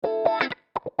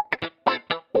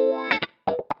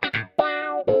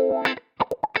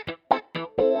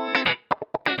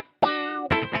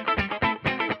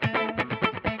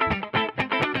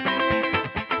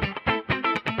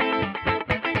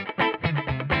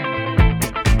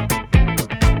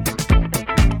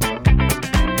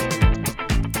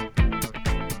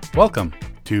Welcome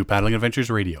to Paddling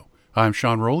Adventures Radio. I'm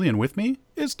Sean Rowley, and with me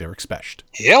is Derek Specht.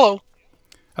 Hello.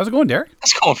 How's it going, Derek?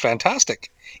 It's going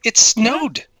fantastic. It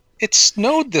snowed. Yeah. It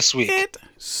snowed this week. It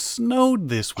snowed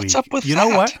this week. What's up with that? You know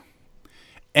what?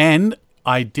 And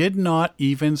I did not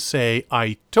even say,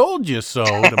 I told you so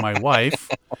to my wife,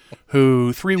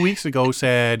 who 3 weeks ago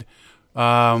said,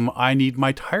 I need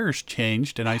my tires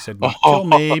changed. And I said, not till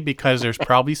May because there's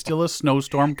probably still a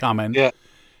snowstorm coming. Yeah.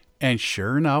 And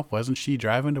sure enough, wasn't she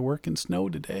driving to work in snow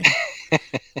today?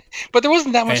 But there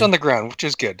wasn't that much on the ground, which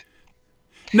is good.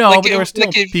 No, but there were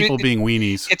still people being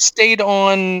weenies. It stayed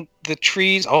on the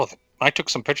trees. Oh, I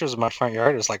took some pictures of my front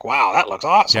yard. It was like, wow, that looks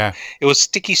awesome. Yeah. It was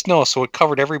sticky snow, so it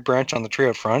covered every branch on the tree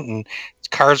out front, and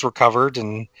cars were covered,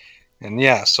 and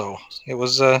yeah, so it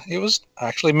was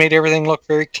actually made everything look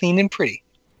very clean and pretty.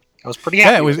 I was pretty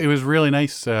happy. Yeah, it was really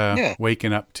nice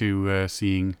waking up to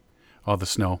seeing all the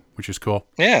snow, which is cool.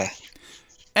 Yeah.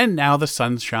 And now the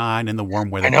sunshine and the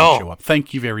warm weather can show up.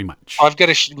 Thank you very much. I've got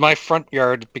my front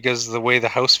yard, because the way the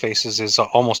house faces is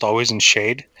almost always in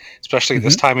shade, especially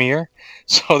this time of year.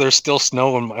 So there's still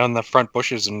snow on the front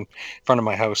bushes in front of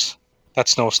my house. That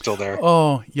snow's still there.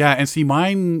 Oh, yeah. And see,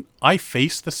 mine, I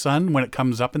face the sun when it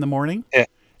comes up in the morning. Yeah.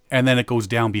 And then it goes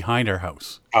down behind our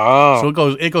house. Oh.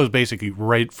 So it goes basically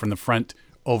right from the front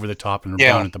over the top and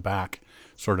down at the back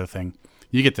sort of thing.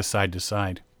 You get the side to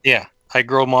side. Yeah. I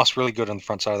grow moss really good on the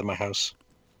front side of my house.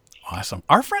 Awesome.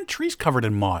 Our front tree's covered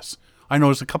in moss. I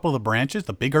noticed a couple of the branches,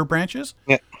 the bigger branches,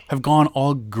 have gone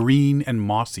all green and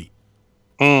mossy.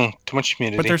 Too much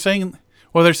humidity. But they're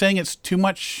saying it's too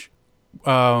much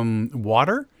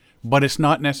water, but it's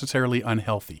not necessarily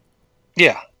unhealthy.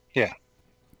 Yeah, yeah.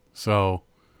 So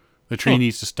the tree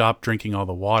needs to stop drinking all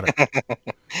the water.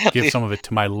 Give some of it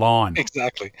to my lawn.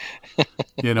 Exactly.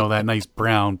 That nice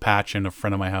brown patch in the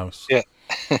front of my house. Yeah.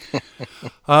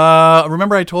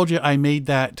 Remember I told you I made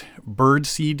that bird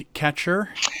seed catcher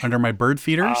under my bird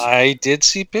feeders? I did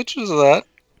see pictures of that.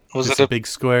 Was it a big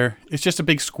square? It's just a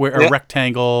big square, a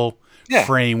rectangle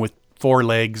frame with 4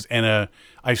 legs, and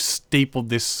I stapled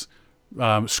this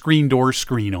screen door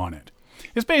screen on it.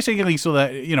 It's basically so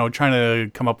that, trying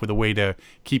to come up with a way to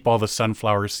keep all the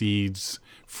sunflower seeds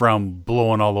from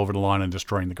blowing all over the lawn and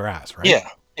destroying the grass, right? Yeah,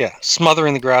 yeah.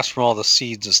 Smothering the grass from all the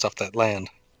seeds and stuff that land.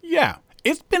 Yeah.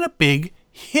 It's been a big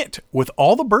hit with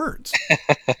all the birds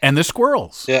and the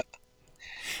squirrels. Yeah.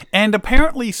 And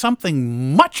apparently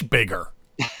something much bigger,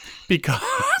 because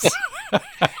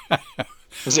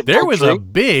there was a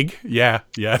big,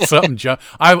 something jumped.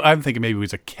 I'm thinking maybe it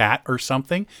was a cat or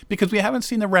something, because we haven't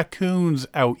seen the raccoons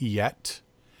out yet.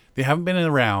 They haven't been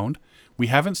around. We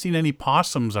haven't seen any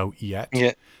possums out yet.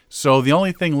 Yeah. So the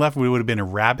only thing left would have been a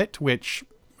rabbit, which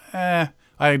I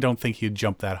don't think he'd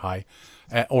jump that high.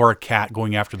 Or a cat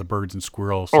going after the birds and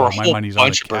squirrels. So my money's on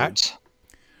the cat. Birds.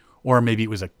 Or maybe it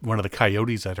was one of the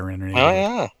coyotes that are in there. Oh,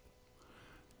 yeah.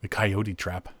 The coyote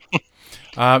trap.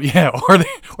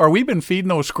 Or we've been feeding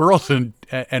those squirrels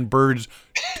and birds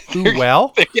too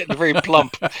well. They're getting very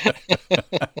plump.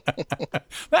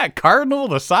 That cardinal,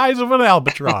 the size of an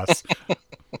albatross.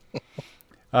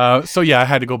 I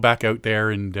had to go back out there,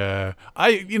 and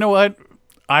you know what?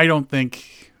 I don't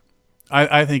think...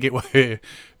 I think it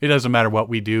doesn't matter what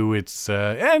we do. It's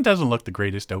it doesn't look the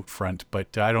greatest out front,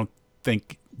 but I don't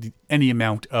think any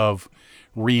amount of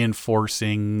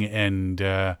reinforcing and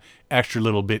extra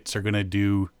little bits are going to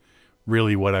do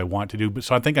really what I want to do.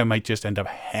 So I think I might just end up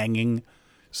hanging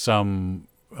some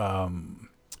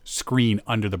screen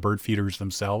under the bird feeders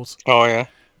themselves. Oh, yeah.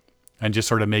 And just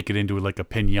sort of make it into like a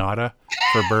piñata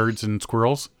for birds and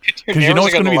squirrels. Because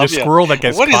it's going to be the squirrel that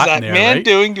gets caught in there, What is that man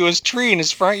doing to his tree in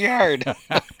his front yard?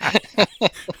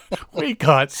 We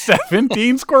caught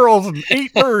 17 squirrels and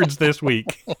 8 birds this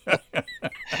week.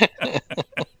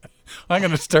 I'm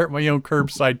going to start my own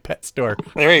curbside pet store.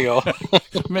 There you go.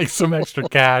 Make some extra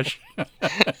cash.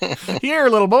 Here,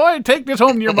 little boy, take this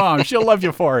home to your mom. She'll love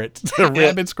you for it. It's a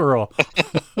rabid squirrel.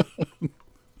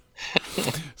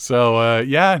 So,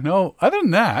 other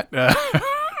than that,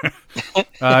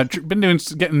 been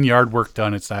getting yard work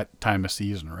done. It's that time of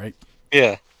season, right?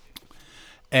 Yeah.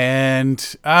 And,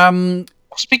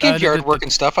 speaking of yard work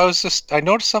and stuff, I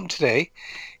noticed something today,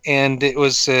 and it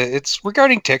was, it's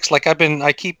regarding ticks. Like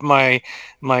I keep my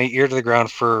ear to the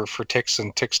ground for ticks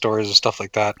and tick stories and stuff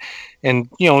like that. And,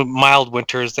 mild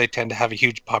winters, they tend to have a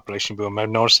huge population boom. I've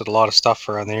noticed that a lot of stuff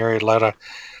around the area, a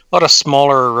lot of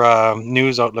smaller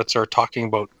news outlets are talking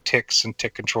about ticks and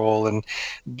tick control and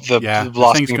the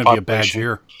loss of population. Be a bad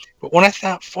year. But one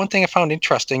thing I found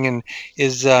interesting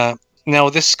is now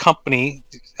this company,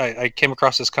 I came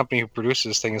across this company who produces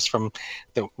this thing is from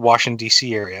the Washington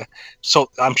D.C. area. So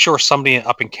I'm sure somebody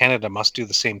up in Canada must do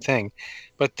the same thing.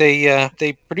 But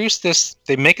they produce this.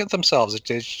 They make it themselves.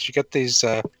 You get these.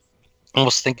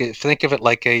 Almost think of it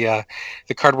like the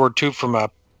cardboard tube from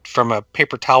a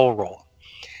paper towel roll,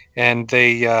 and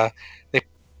they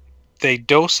they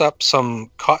dose up some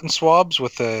cotton swabs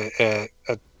with a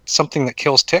something that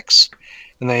kills ticks,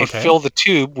 and they Okay. fill the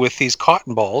tube with these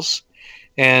cotton balls.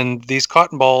 And these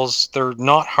cotton balls, they're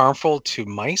not harmful to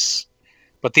mice,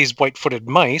 but these white-footed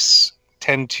mice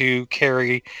tend to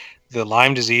carry the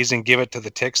Lyme disease and give it to the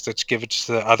ticks that give it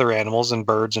to the other animals and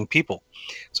birds and people.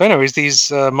 So, anyways, these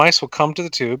mice will come to the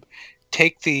tube,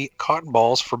 take the cotton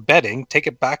balls for bedding, take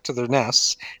it back to their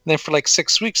nests, and then for like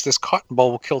 6 weeks, this cotton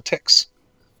ball will kill ticks.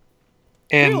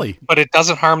 And Really? but it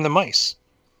doesn't harm the mice.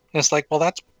 And it's like, well,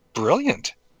 that's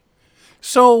brilliant.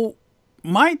 So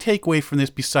my takeaway from this,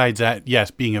 besides that,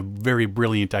 yes, being a very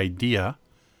brilliant idea,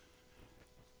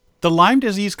 the Lyme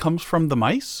disease comes from the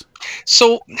mice?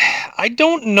 So I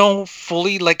don't know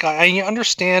fully. Like I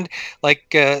understand, like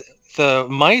the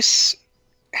mice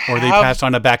Or they have pass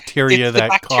on a bacteria it's the that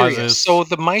bacteria. causes... So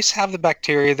the mice have the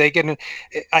bacteria. They get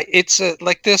it's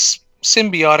like this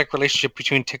symbiotic relationship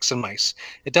between ticks and mice.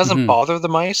 It doesn't Mhm. bother the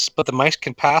mice, but the mice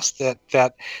can pass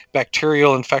that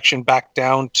bacterial infection back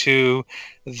down to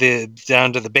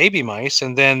the baby mice,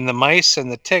 and then the mice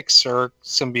and the ticks are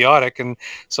symbiotic, and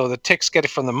so the ticks get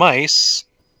it from the mice,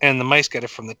 and the mice get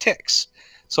it from the ticks.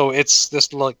 So it's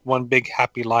this like one big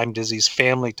happy Lyme disease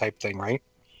family type thing, right?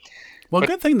 Well, But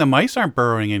good thing the mice aren't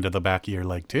burrowing into the back of your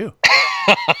leg, too.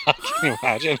 can you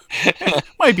imagine?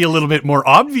 Might be a little bit more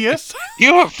obvious.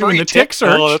 You have Doing free the tick tick.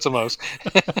 Oh, search. that's a mouse.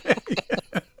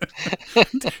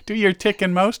 Do your tick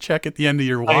and mouse check at the end of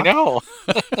your I walk. know.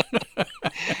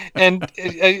 And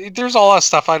there's a lot of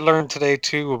stuff I learned today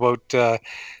too about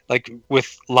like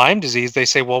with Lyme disease. They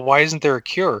say, well, why isn't there a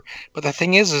cure? But the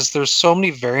thing is there's so many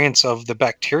variants of the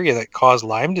bacteria that cause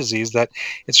Lyme disease that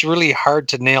it's really hard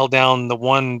to nail down the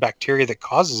one bacteria that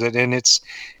causes it.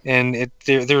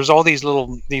 There's all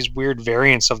these weird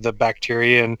variants of the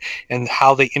bacteria and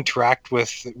how they interact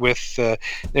with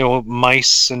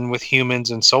mice and with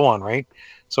humans and so on, right?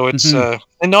 So it's Mm-hmm.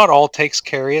 and not all ticks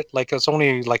carry it. Like it's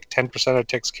only like 10% of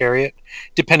ticks carry it,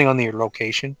 depending on your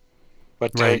location.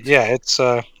 But Right. yeah,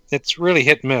 it's really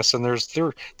hit and miss. And there's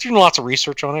doing lots of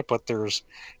research on it, but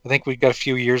I think we've got a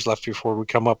few years left before we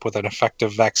come up with an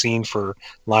effective vaccine for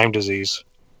Lyme disease.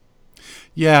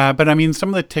 Yeah, but I mean, some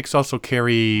of the ticks also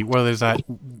carry. Well, there's that.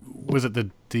 Was it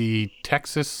the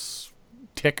Texas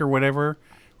tick or whatever,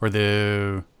 or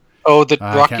the Oh, the I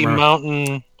can't Rocky remember.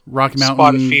 Mountain Rocky spotted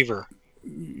Mountain. fever.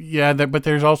 Yeah, but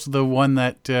there's also the one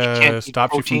that You can't eat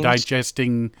stops you from proteins.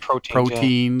 digesting Proteins, yeah,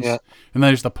 proteins, yeah. and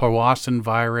there's the Powassan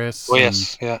virus. Oh And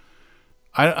yes, yeah.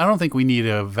 I don't think we need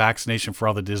a vaccination for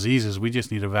all the diseases. We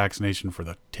just need a vaccination for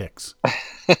the ticks.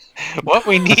 What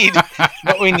we need,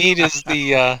 what we need is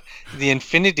the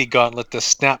Infinity Gauntlet to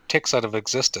snap ticks out of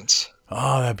existence.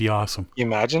 Oh, that'd be awesome. You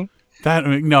imagine? That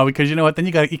no, because you know what? Then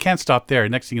you can't stop there.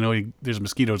 Next thing you know, there's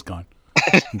mosquitoes gone.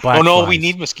 Oh Black no, we flies.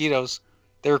 need mosquitoes.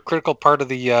 They're a critical part of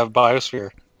the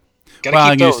biosphere. Got to Well,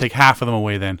 keep I'm gonna just those. take half of them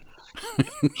away then.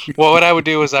 Well, what I would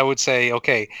do is I would say,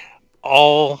 okay,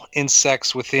 all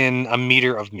insects within a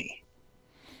meter of me.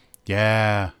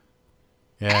 Yeah,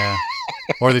 yeah.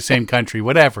 Or the same country,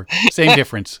 whatever. Same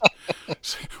difference.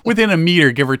 Within a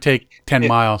meter, give or take 10 Yeah,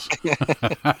 miles.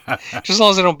 just as long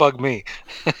as they don't bug me.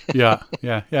 Yeah,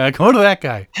 yeah, yeah. Go to that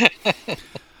guy.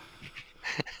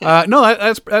 No,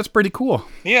 that's pretty cool.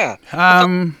 Yeah.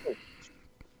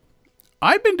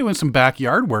 I've been doing some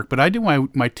backyard work, but I do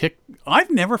my tick.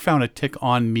 I've never found a tick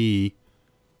on me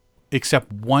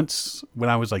except once when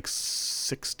I was like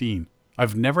 16.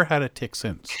 I've never had a tick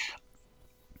since.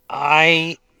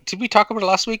 Did we talk about it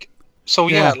last week? So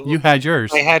yeah, Yeah, you had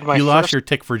yours. I had my You lost first. your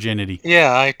tick virginity.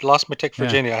 Yeah, I lost my tick Yeah,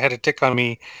 Virginia. I had a tick on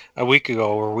me a week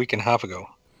ago or a week and a half ago.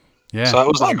 yeah. So I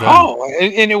was Well like, done. oh,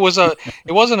 and it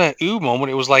wasn't an ooh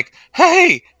moment. It was like,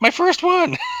 hey, my first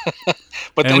one.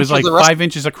 But And it then was for like the rest, 5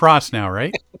 inches across now,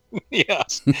 right?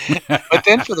 yes. But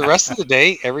then for the rest of the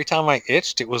day, every time I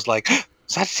itched, it was like,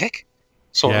 is that a tick?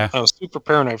 So Yeah. I was super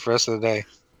paranoid for the rest of the day.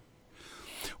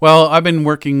 Well, I've been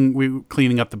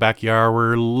cleaning up the backyard.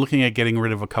 We're looking at getting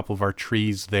rid of a couple of our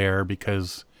trees there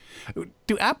because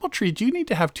do you need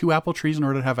to have 2 apple trees in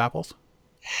order to have apples?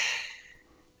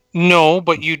 No,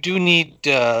 but you do need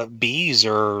bees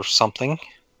or something.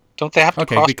 Don't they have to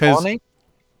Okay, cross because pollinate?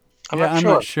 I'm yeah, not I'm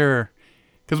sure. not sure.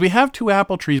 Because we have 2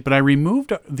 apple trees, but I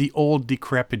removed the old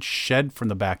decrepit shed from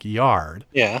the backyard,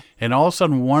 Yeah. and all of a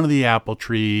sudden one of the apple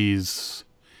trees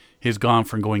has gone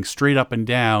from going straight up and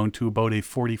down to about a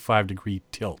 45-degree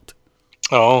tilt.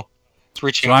 Oh, it's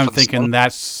reaching. So I'm thinking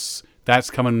that's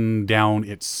coming down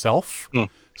itself. Hmm.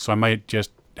 So I might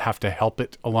just have to help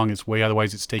it along its way.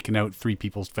 Otherwise, it's taking out 3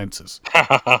 people's fences.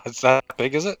 It's that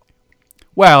big, is it?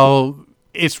 Well,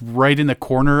 it's right in the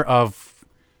corner of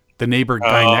the neighbor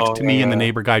guy next to me and the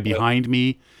neighbor guy behind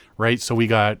me, right? So we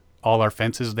got all our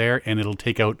fences there, and it'll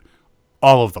take out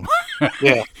all of them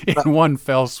Yeah. in one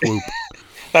fell swoop.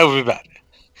 That would be bad.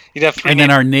 You'd have 3 And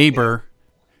then our neighbor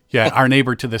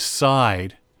to the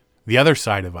side, the other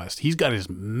side of us, he's got his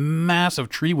massive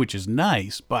tree, which is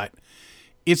nice, but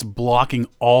it's blocking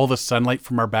all the sunlight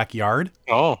from our backyard.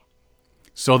 Oh.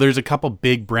 So there's a couple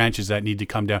big branches that need to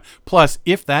come down. Plus,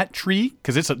 if that tree,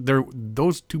 because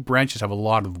those 2 branches have a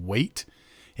lot of weight,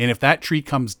 and if that tree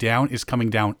comes down, is coming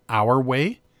down our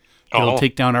way, it'll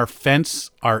take down our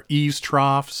fence, our eaves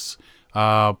troughs,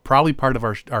 probably part of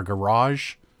our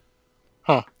garage.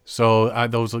 Huh. So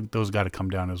those got to come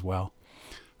down as well.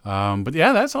 But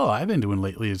yeah, that's all I've been doing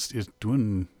lately is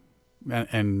doing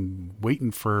and waiting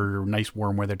for nice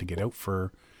warm weather to get out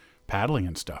for paddling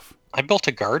and stuff. I built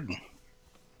a garden.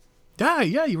 Yeah,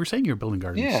 you were saying you were building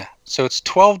gardens. Yeah. So it's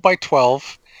 12 by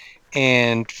 12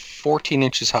 and 14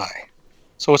 inches high.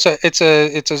 So it's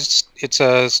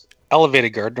a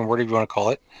elevated garden, or whatever you want to call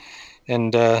it.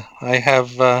 And I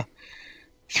have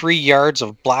 3 yards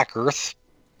of black earth.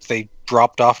 They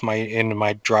dropped off into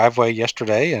my driveway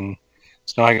yesterday, and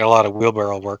so now I got a lot of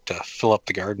wheelbarrow work to fill up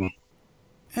the garden.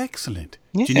 Excellent.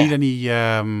 Yeah. Do you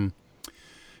need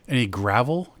any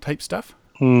gravel type stuff?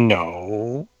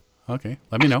 No. Okay,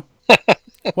 let me know.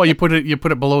 Well, you put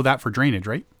it below that for drainage,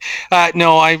 right?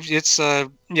 No, I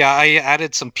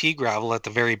added some pea gravel at the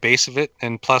very base of it,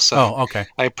 and plus, okay.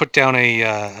 I put down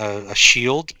a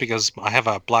shield because I have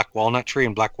a black walnut tree,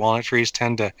 and black walnut trees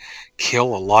tend to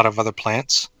kill a lot of other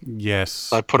plants. Yes.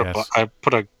 So I put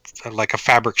a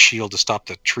fabric shield to stop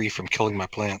the tree from killing my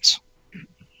plants.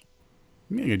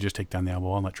 You could just take down the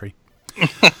walnut tree.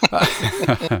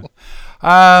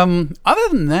 Other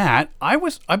than that,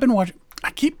 I've been watching.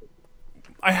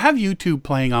 I have YouTube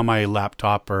playing on my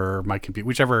laptop or my computer,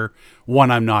 whichever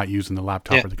one I'm not using, the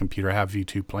laptop or the computer. I have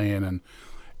YouTube playing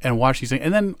and watch these things.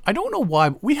 And then I don't know why,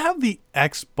 but we have the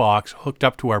Xbox hooked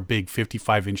up to our big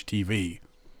 55-inch TV.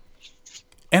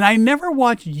 And I never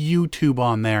watch YouTube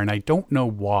on there, and I don't know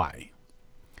why.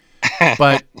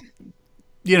 But,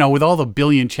 with all the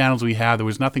billion channels we have, there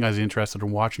was nothing I was interested in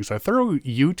watching. So I throw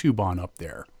YouTube on up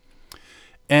there.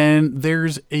 And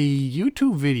there's a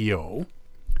YouTube video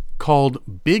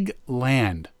called Big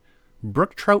Land,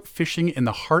 brook trout fishing in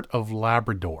the heart of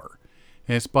Labrador.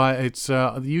 And the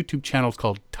YouTube channel is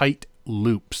called Tight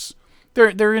Loops.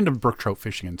 They're into brook trout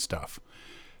fishing and stuff.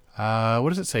 What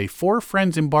does it say? 4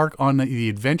 friends embark on the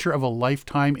adventure of a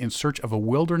lifetime in search of a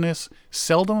wilderness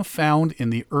seldom found in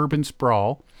the urban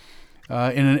sprawl,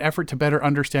 in an effort to better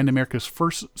understand America's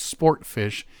first sport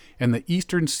fish and the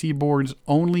eastern seaboard's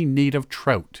only native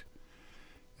trout.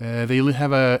 They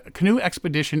have a canoe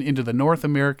expedition into North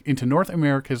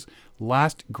America's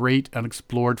last great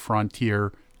unexplored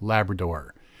frontier,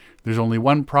 Labrador. There's only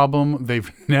one problem: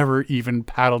 they've never even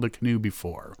paddled a canoe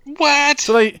before. What?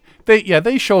 So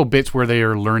they show bits where they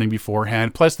are learning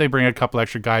beforehand. Plus, they bring a couple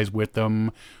extra guys with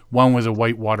them. One was a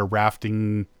whitewater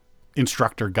rafting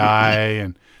instructor guy,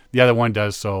 and the other one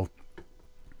does so.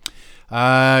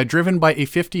 Driven by a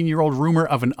 15-year-old rumor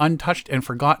of an untouched and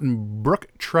forgotten brook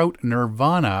trout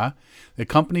nirvana,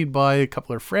 accompanied by a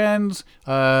couple of friends,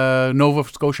 Nova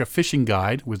Scotia fishing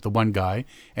guide was the one guy,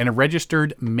 and a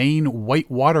registered Maine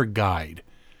whitewater guide.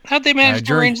 How'd they manage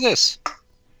to arrange this?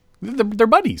 They're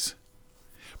buddies.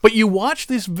 But you watch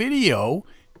this video,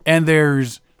 and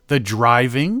there's the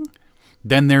driving,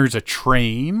 then there's a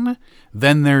train,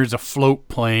 then there's a float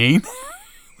plane.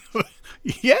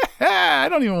 Yeah, I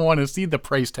don't even want to see the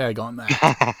price tag on that.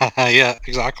 Yeah,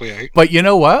 exactly. But you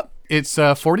know what? It's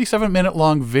a 47-minute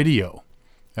long video.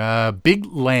 Big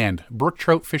Land, brook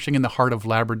trout fishing in the heart of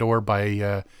Labrador by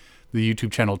the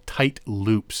YouTube channel Tight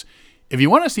Loops. If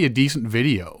you want to see a decent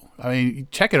video, I mean,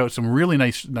 check it out. Some really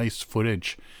nice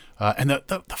footage. And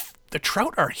the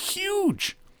trout are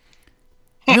huge.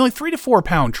 I mean, like 3 to 4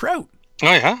 pound trout.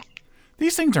 Oh, yeah?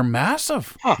 These things are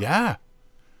massive. Huh.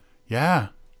 Yeah.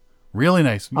 Really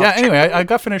nice. Yeah, anyway, I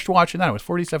got finished watching that. It was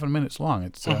 47 minutes long.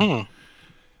 It's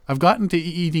I've gotten to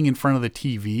eating in front of the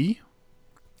TV,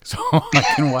 so I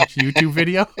can watch YouTube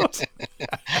videos.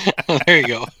 There you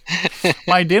go.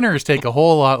 My dinners take a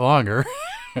whole lot longer.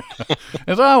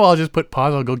 And so, I'll just put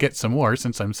pause. I'll go get some more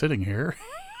since I'm sitting here.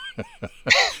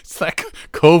 It's that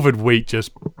COVID weight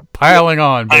just piling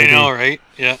on, baby. I know, right?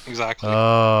 Yeah, exactly.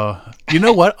 You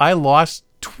know what? I lost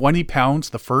 20 pounds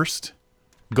the first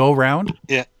go round.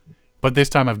 Yeah. But this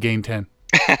time I've gained 10.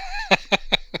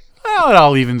 Well, it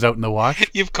all evens out in the wash.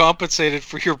 You've compensated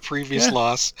for your previous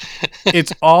loss.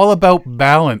 It's all about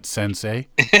balance, Sensei.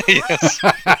 Yes.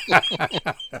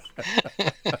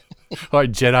 Or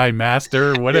Jedi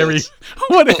Master, whatever, Yes.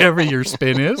 whatever your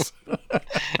spin is.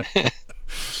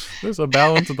 There's a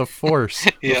balance of the Force.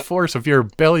 Yeah. The Force of your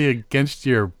belly against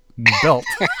your belt.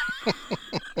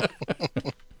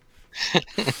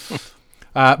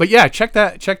 But yeah, check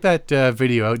that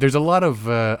video out. There's a lot of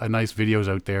nice videos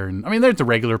out there, and I mean, there's the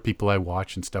regular people I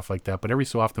watch and stuff like that. But every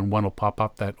so often, one will pop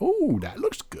up that that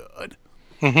looks good,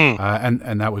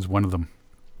 and that was one of them.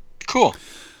 Cool.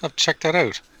 I'll check that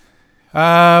out.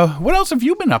 What else have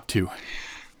you been up to?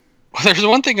 Well, there's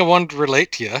one thing I wanted to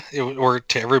relate to you, or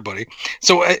to everybody.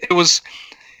 So it was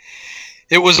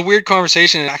a weird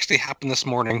conversation. It actually happened this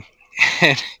morning,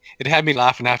 and it had me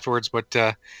laughing afterwards. But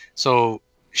so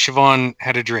Siobhan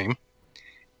had a dream,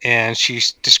 and she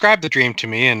described the dream to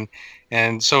me,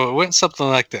 and so it went something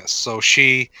like this. So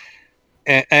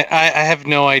and I have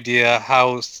no idea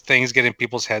how things get in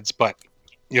people's heads, but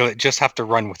you just have to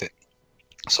run with it.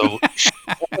 So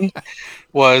Siobhan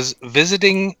was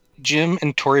visiting Jim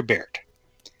and Tori Baird,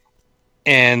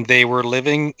 and they were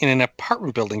living in an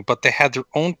apartment building, but they had their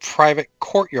own private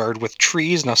courtyard with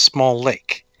trees and a small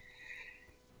lake.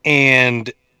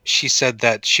 And she said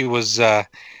that she was in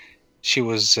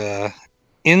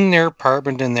their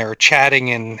apartment, and they were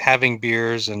chatting and having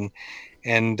beers, and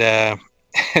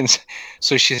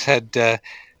so she said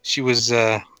she was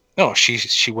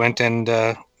she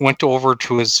went over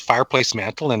to his fireplace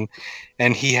mantle,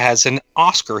 and he has an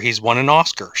Oscar. He's won an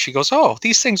Oscar. She goes, "Oh,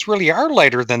 these things really are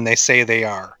lighter than they say they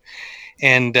are."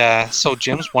 And so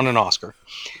Jim's won an Oscar.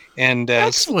 And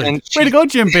Excellent. And Way to go,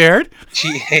 Jim Baird.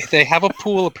 They have a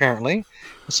pool apparently.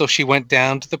 So she went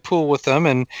down to the pool with them,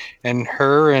 and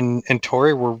her and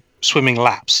Tori were swimming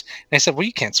laps. And I said, "Well,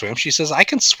 you can't swim." She says, "I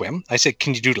can swim." I said,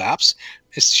 "Can you do laps?"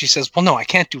 She says, "Well, no, I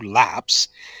can't do laps."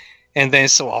 And then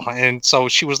so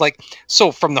she was like,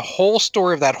 "So from the whole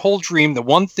story of that whole dream, the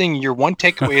one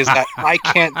takeaway is that I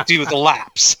can't do the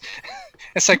laps."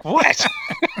 It's like, what?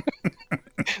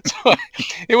 So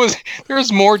there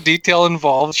was more detail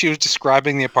involved. She was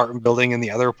describing the apartment building and the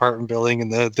other apartment building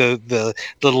and the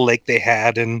little lake they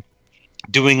had and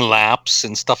doing laps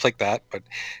and stuff like that. But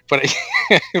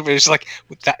it was like,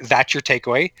 that's your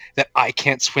takeaway, that I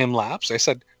can't swim laps? I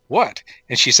said, "What?"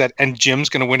 And she said, "And Jim's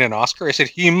going to win an Oscar?" I said,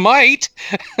 "He might."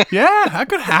 Yeah, that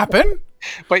could happen.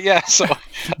 But yeah, so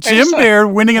Jim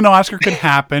Baird winning an Oscar could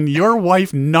happen. Your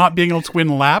wife not being able to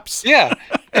win laps. Yeah.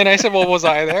 And I said, "Well, was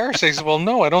I there?" She said, "Well,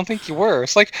 no, I don't think you were."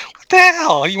 It's like, what the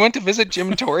hell? You went to visit Jim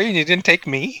and Tori and you didn't take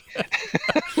me?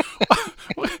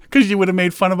 Because you would have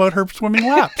made fun about her swimming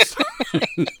laps.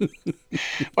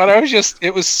 But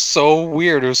it was so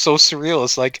weird. It was so surreal.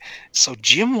 It's like, so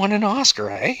Jim won an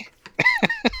Oscar, eh?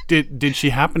 Did she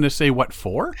happen to say what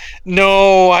for?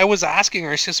 No, I was asking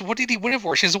her. She says, "What did he win it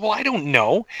for?" She says, "Well, I don't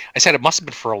know." I said, "It must have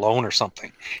been for a loan or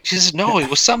something." She says, "No, it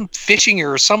was some fishing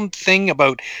or something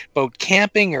about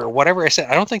camping or whatever." I said,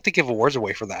 "I don't think they give awards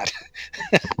away for that."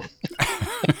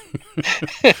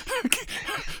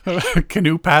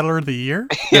 Canoe Paddler of the Year?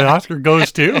 The Oscar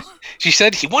goes to? She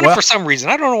said he won it for some reason.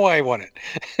 I don't know why he won it.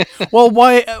 Well,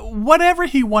 whatever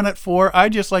he won it for, I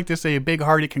just like to say a big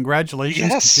hearty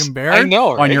congratulations to Jim Baird I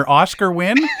know, right? on your Oscar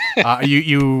win.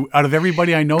 You out of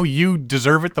everybody I know, you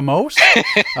deserve it the most.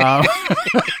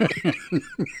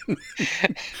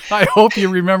 I hope you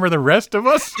remember the rest of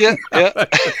us. Yeah.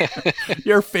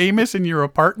 You're famous in your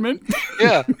apartment.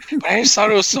 Yeah. But I just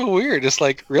thought it was so weird. It's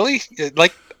like, really?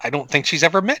 Like, I don't think she's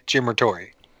ever met Jim or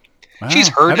Tori. Wow. She's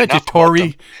heard I bet enough you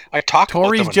Tori. I talked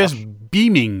Tori's about them just enough.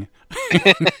 beaming.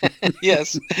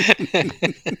 Yes.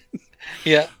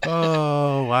 Yeah.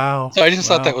 Oh wow! So I just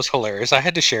thought that was hilarious. I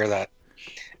had to share that.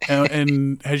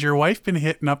 And has your wife been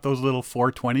hitting up those little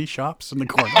 420 shops in the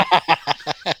corner?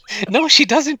 No, she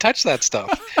doesn't touch that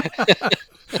stuff.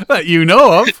 That you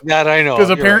know of. That I know. Because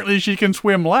You're apparently she can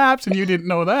swim laps and you didn't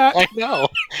know that. right. I know.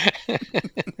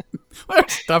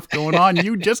 There's stuff going on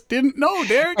you just didn't know,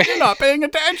 Derek. You're not paying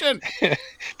attention.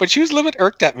 But she was a little bit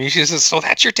irked at me. She says, "So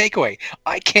that's your takeaway.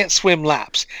 I can't swim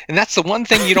laps. And that's the one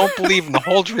thing you don't believe in the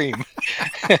whole dream."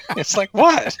 It's like,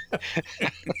 what?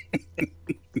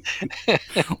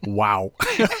 Wow.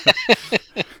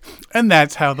 And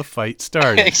that's how the fight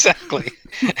started. Exactly.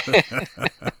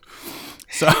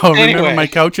 So remember, Anyway. my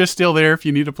couch is still there if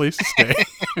you need a place to stay.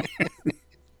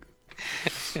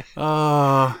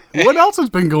 What else has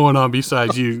been going on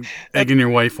besides you egging your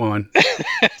wife on?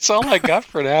 That's all I got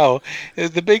for now.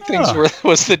 The big things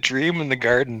was the dream in the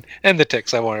garden and the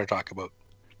ticks I wanted to talk about.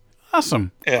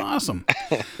 Awesome. Yeah. Awesome.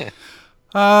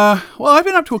 Well, I've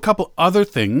been up to a couple other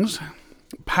things.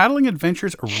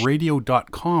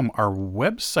 PaddlingAdventuresRadio.com, our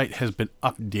website has been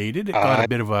updated. It got a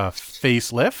bit of a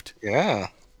facelift. Yeah.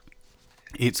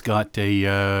 It's got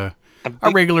a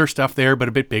regular stuff there, but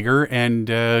a bit bigger, and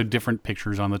different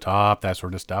pictures on the top, that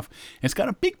sort of stuff. And it's got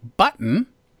a big button,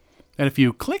 and if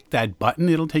you click that button,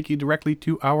 it'll take you directly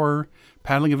to our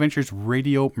Paddling Adventures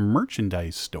Radio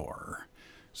merchandise store.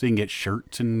 So you can get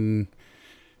shirts and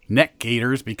neck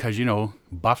gaiters because,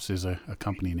 Buffs is a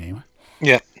company name.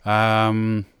 Yeah.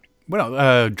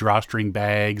 Drawstring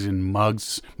bags and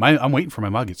mugs. I'm waiting for my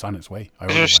mug. It's on its way. Are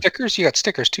there stickers? You got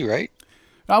stickers too, right?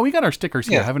 Oh, we got our stickers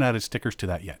here. I haven't added stickers to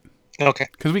that yet. Okay.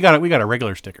 Because we got our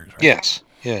regular stickers, right? Yes.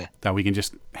 Yeah. That we can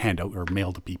just hand out or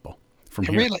mail to people from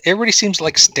here. Everybody seems to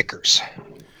like stickers.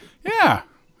 Yeah.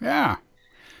 Yeah.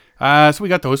 So we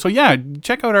got those. So yeah,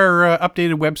 check out our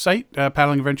updated website,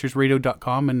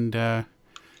 paddlingadventuresradio.com, and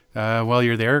while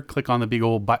you're there, click on the big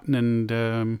old button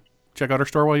and check out our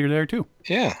store while you're there too.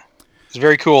 Yeah. It's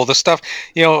very cool. The stuff,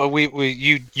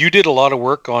 you did a lot of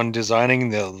work on designing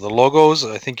the logos.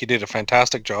 I think you did a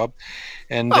fantastic job.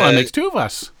 And that makes two of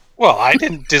us. Well, I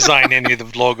didn't design any of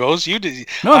the logos. You did.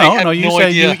 No. You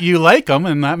said you like them,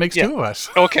 and that makes two of us.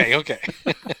 Okay.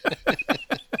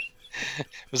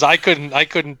 Because I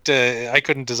couldn't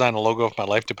design a logo if my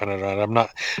life depended on it.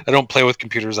 I don't play with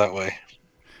computers that way.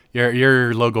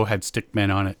 Your logo had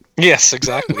stickmen on it. Yes,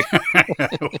 exactly.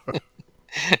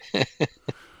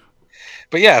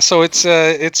 But yeah, so it's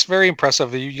very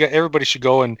impressive. Everybody should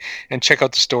go and check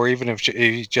out the store, even if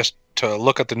you just to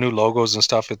look at the new logos and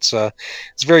stuff. It's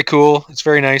very cool. It's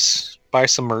very nice. Buy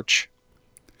some merch.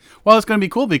 Well, it's going to be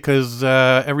cool because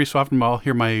every so often I'll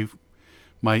hear my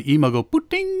email go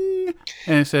ding,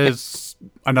 and it says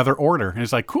another order, and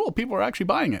it's like, cool, people are actually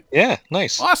buying it. Yeah,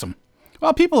 nice, awesome.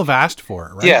 Well, people have asked for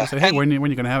it, right? Yeah. They said, hey, when are you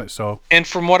going to have it? So, and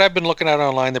from what I've been looking at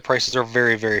online, the prices are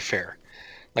very, very fair.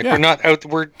 Like we're not out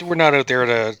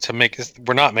there to make this.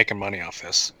 We're not making money off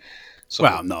this. So,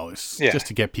 well, no, it's just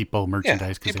to get people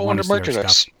merchandise because they want to see our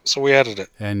stuff. So we added it,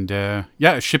 and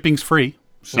shipping's free.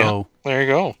 So there you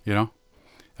go.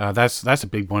 That's a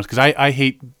big bonus because I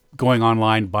hate going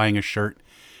online buying a shirt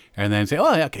and then say,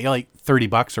 oh, okay, like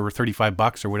 $30 or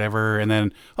 $35 or whatever, and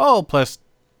then plus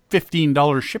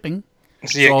 $15 shipping.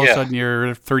 So all of a sudden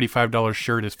your $35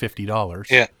 shirt is $50.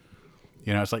 Yeah.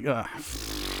 It's like,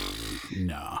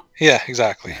 no. Yeah,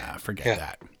 exactly. Yeah, forget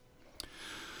that.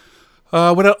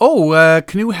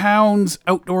 Canoe Hounds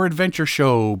Outdoor Adventure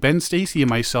Show. Ben Stacy and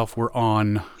myself were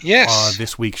on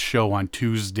this week's show on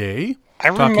Tuesday. I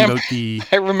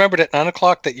remembered at 9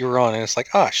 o'clock that you were on, and it's like,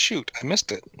 shoot, I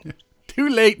missed it. Too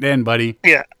late then, buddy.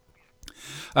 Yeah.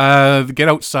 The Get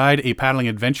Outside, a paddling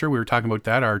adventure. We were talking about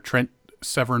that, our Trent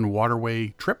Severn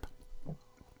Waterway trip.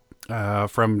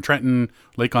 From Trenton,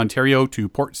 Lake Ontario to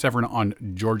Port Severn on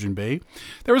Georgian Bay.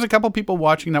 There was a couple people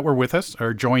watching that were with us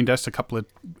or joined us a couple of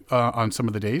on some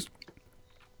of the days.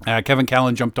 Kevin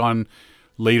Callan jumped on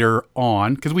later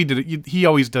on because we did it. He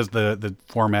always does the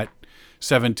format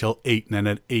 7 till 8, and then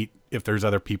at 8, if there's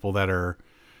other people that are,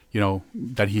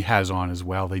 that he has on as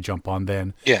well, they jump on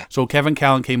then. Yeah. So Kevin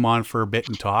Callan came on for a bit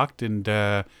and talked, and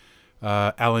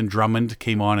Alan Drummond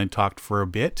came on and talked for a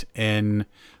bit, and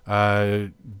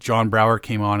John Brower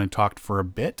came on and talked for a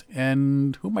bit,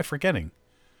 and who am I forgetting?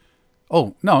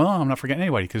 Oh, no, I'm not forgetting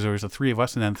anybody because there was the 3 of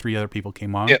us and then 3 other people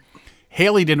came on. Yep.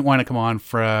 Haley didn't want to come on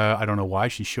for, I don't know why,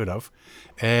 she should have.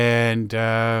 And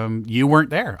you weren't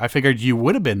there. I figured you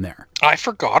would have been there. I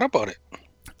forgot about it.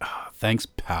 Thanks,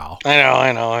 pal.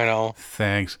 I know.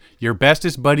 Thanks. Your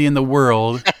bestest buddy in the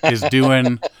world is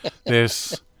doing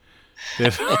this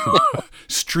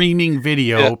streaming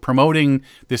video promoting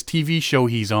this TV show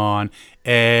he's on,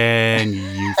 and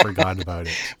you forgot about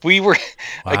it. Wow.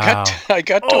 I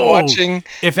got to watching.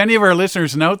 If any of our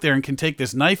listeners are out there and can take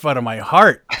this knife out of my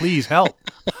heart, please help.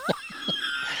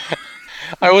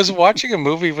 I was watching a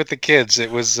movie with the kids.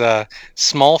 It was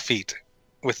Small Feet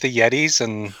with the Yetis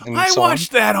and I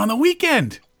watched that on the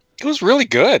weekend. It was really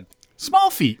good. Small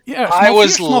Feet. Yeah. I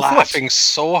was laughing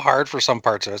so hard for some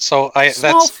parts of it. So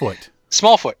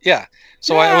Smallfoot, yeah.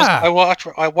 So I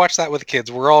watched that with the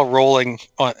kids. We're all rolling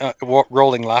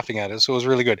laughing at it. So it was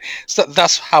really good. So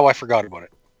that's how I forgot about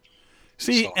it.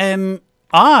 And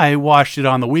I watched it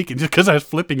on the weekend just because I was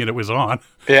flipping it. It was on.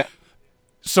 Yeah.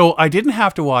 So I didn't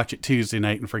have to watch it Tuesday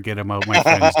night and forget about my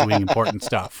friends doing important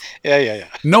stuff. Yeah.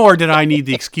 Nor did I need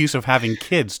the excuse of having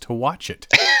kids to watch it.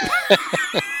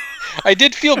 I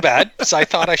did feel bad because I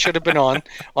thought I should have been on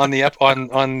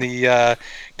the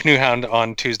Canoe Hound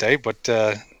on Tuesday, but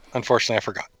unfortunately I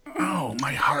forgot. Oh,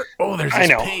 my heart. Oh, there's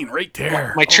this pain right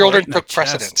there. My children took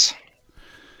precedence.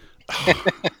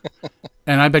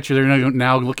 And I bet you they're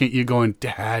now looking at you going,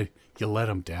 Dad, you let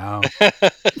them down.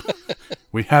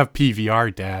 We have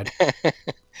PVR, Dad.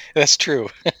 That's true.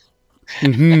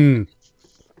 Mm-hmm.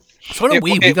 So do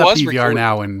we. We got PVR recorded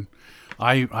now, and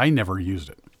I never used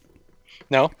it.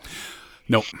 No?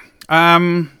 Nope.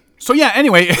 So yeah,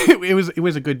 anyway, it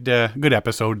was a good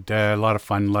episode. A lot of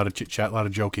fun, a lot of chit chat, a lot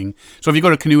of joking. So if you go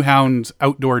to Canoe Hound's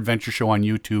Outdoor Adventure Show on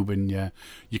YouTube, and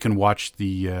you can watch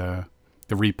the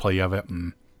replay of it.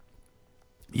 And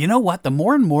you know what? The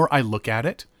more and more I look at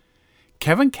it,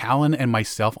 Kevin Callan and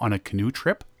myself on a canoe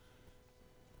trip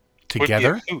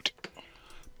together,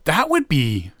 that would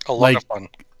be a lot of fun.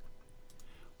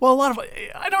 Well,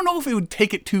 I don't know if it would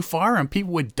take it too far and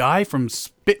people would die from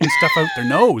spitting stuff out their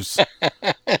nose.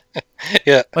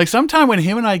 Yeah. Like sometime when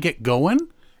him and I get going,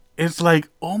 it's like,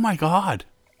 oh my God,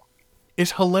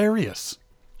 it's hilarious.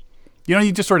 You know,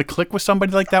 you just sort of click with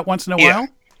somebody like that once in a while.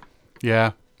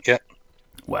 Yeah. Yeah.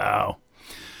 Wow.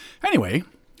 Anyway,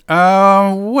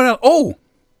 what else? Oh,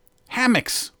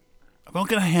 hammocks. I'm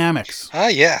looking at hammocks.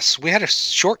 Yes. We had a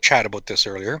short chat about this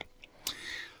earlier.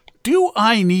 Do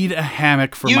I need a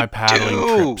hammock for my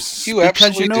paddling trips? You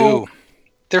absolutely do.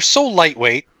 They're so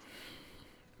lightweight.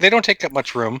 They don't take up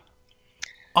much room.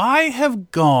 I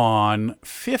have gone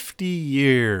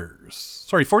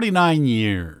 49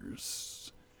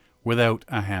 years without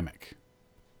a hammock.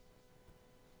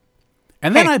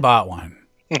 And then I bought one.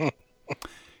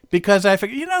 Because I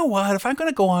figured, you know what? If I'm going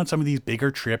to go on some of these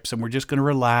bigger trips and we're just going to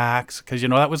relax, because,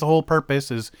 that was the whole purpose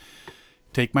is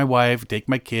take my wife, take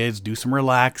my kids, do some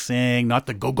relaxing, not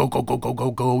the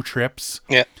go trips.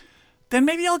 Yeah. Then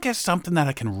maybe I'll get something that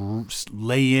I can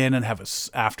lay in and have an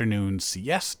afternoon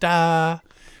siesta,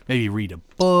 maybe read a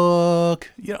book,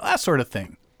 that sort of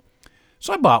thing.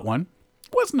 So I bought one.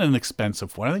 It wasn't an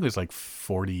expensive one. I think it was like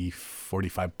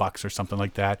 $45 or something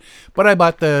like that. But I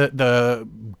bought the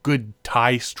good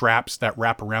tie straps that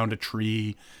wrap around a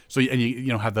tree. So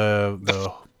you have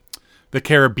the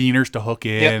carabiners to hook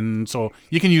in. Yep. So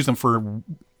you can use them for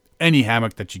any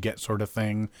hammock that you get, sort of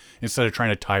thing, instead of trying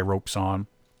to tie ropes on.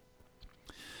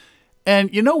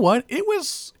 And you know what? It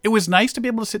was nice to be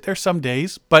able to sit there some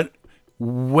days, but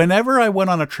whenever I went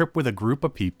on a trip with a group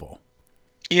of people,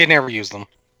 you never use them.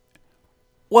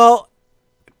 Well,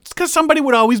 it's because somebody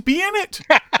would always be in it.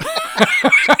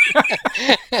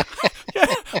 Yeah,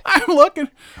 I'm looking.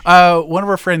 One of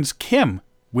our friends, Kim,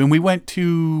 when we went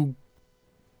to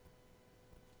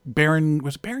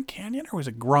was it Barron Canyon or was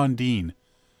it Grandine?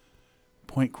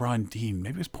 Point Grandine.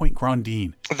 Maybe it was Point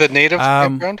Grandine. The native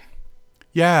campground?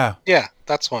 Yeah. Yeah,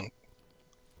 that's one.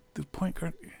 The Point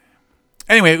Grandine.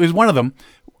 Anyway, it was one of them.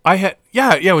 It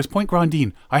was Point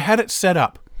Grandine. I had it set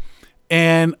up.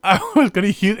 And I was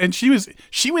going to use, and she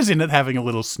was in it having a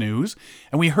little snooze,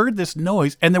 and we heard this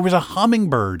noise, and there was a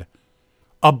hummingbird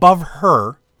above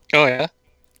her. Oh yeah.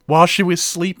 While she was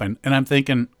sleeping, and I'm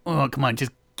thinking, oh come on,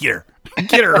 just get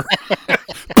her.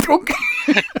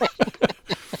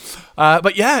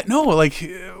 But yeah, no, like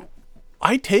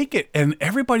I take it, and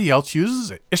everybody else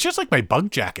uses it. It's just like my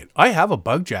bug jacket. I have a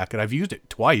bug jacket. I've used it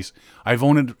twice. I've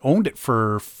owned it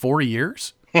for 4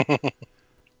 years.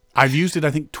 I've used it,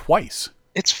 I think, twice.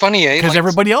 It's funny, because like,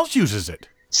 everybody else uses it.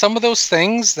 Some of those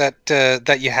things that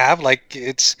you have, like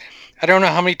I don't know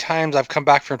how many times I've come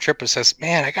back from a trip and says,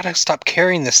 man, I got to stop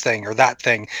carrying this thing or that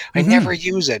thing. I never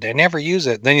use it. Then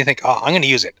you think, oh, I'm going to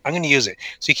use it.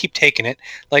 So you keep taking it,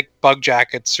 like bug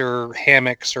jackets or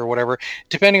hammocks or whatever.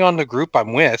 Depending on the group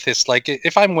I'm with, it's like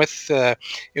if I'm with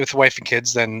wife and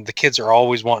kids, then the kids are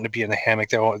always wanting to be in the hammock.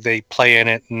 They play in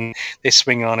it and they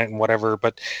swing on it and whatever.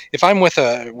 But if I'm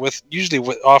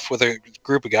off with a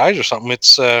group of guys or something,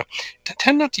 it's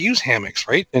tend not to use hammocks,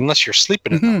 right? Unless you're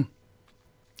sleeping in them.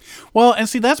 Well, and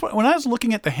see, that's what, when I was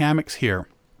looking at the hammocks here,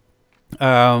 like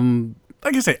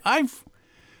I say, I've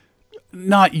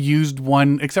not used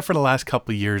one except for the last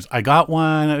couple of years. I got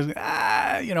one, I was like,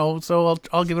 so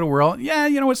I'll give it a whirl. Yeah,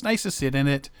 it's nice to sit in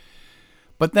it.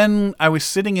 But then I was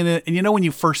sitting in it, and when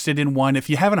you first sit in one, if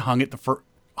you haven't hung it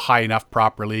high enough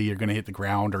properly, you're going to hit the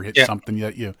ground or hit something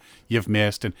that you've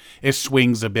missed, and it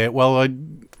swings a bit. Well, I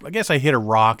guess I hit a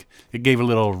rock. It gave a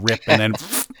little rip, and then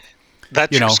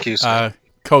that's your excuse.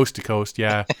 Coast to coast,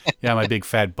 yeah, my big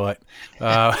fat butt.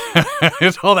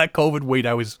 It's all that COVID weight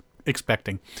I was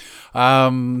expecting.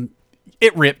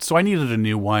 It ripped, so I needed a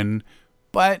new one.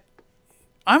 But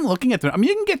I'm looking at them. I mean,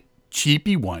 you can get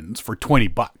cheapy ones for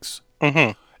 $20.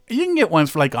 you can get ones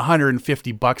for like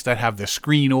 $150 that have the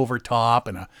screen over top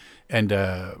and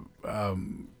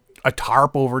a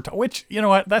tarp over top, which, you know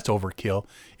what, that's overkill.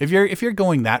 If you're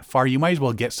going that far, you might as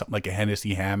well get something like a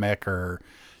Hennessy hammock or,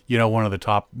 you know, one of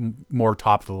the more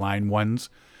top of the line ones.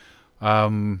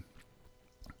 But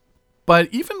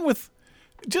even with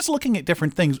just looking at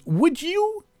different things, would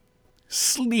you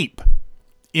sleep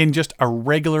in just a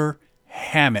regular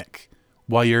hammock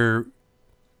while you're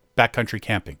backcountry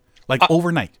camping, like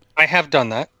overnight? I have done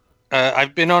that.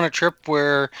 I've been on a trip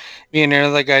where me and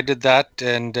another guy did that,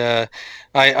 and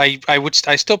I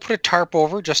still put a tarp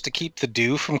over just to keep the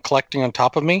dew from collecting on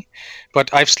top of me,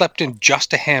 but I've slept in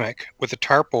just a hammock with a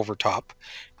tarp over top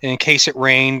in case it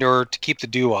rained or to keep the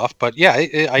dew off. But yeah,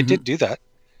 I did do that.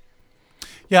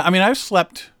 Yeah, I mean, I've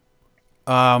slept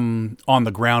on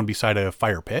the ground beside a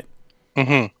fire pit,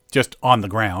 just on the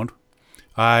ground.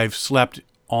 I've slept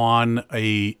on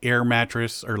a air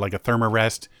mattress or like a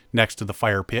thermarest next to the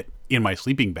fire pit in my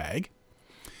sleeping bag.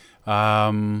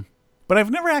 But I've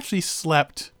never actually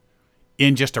slept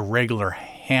in just a regular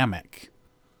hammock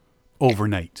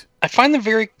overnight. I find them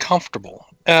very comfortable.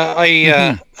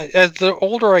 As the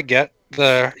older I get,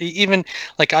 even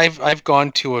like I've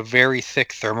gone to a very thick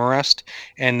thermarest,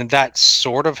 and that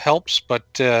sort of helps. But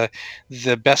the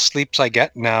best sleeps I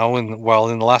get now, in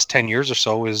the last 10 years or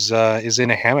so, is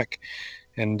in a hammock,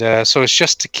 and so it's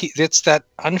just to keep. It's that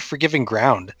unforgiving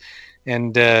ground.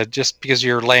 And just because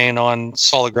you're laying on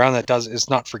solid ground is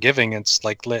not forgiving. It's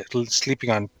like sleeping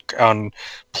on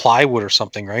plywood or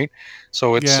something, right?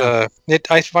 So it's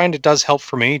I find it does help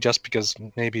for me just because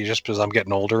I'm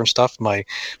getting older and stuff. My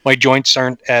joints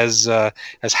aren't as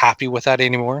happy with that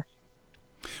anymore.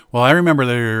 Well, I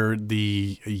remember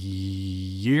the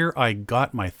year I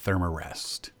got my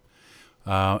thermarest.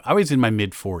 I was in my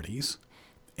mid-40s.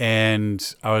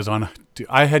 And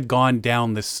I had gone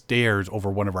down the stairs over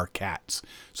one of our cats.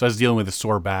 So I was dealing with a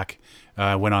sore back.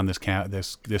 I went on this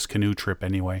canoe trip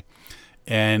anyway.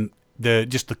 And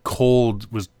the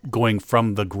cold was going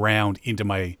from the ground into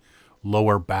my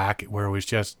lower back where it was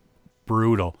just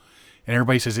brutal. And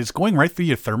everybody says, it's going right through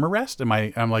your thermarest?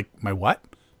 I'm like, my what?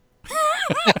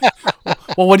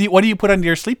 Well, what do you put under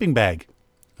your sleeping bag?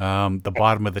 The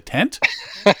bottom of the tent?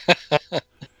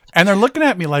 And they're looking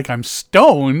at me like I'm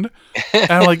stoned. And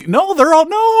I'm like, no, they're all,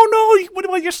 no, what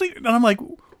about your sleep? And I'm like,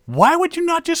 why would you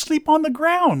not just sleep on the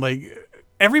ground? Like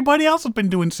everybody else has been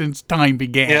doing since time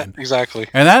began. Yeah, exactly.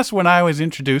 And that's when I was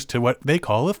introduced to what they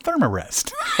call a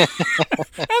thermarest.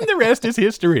 And the rest is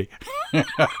history.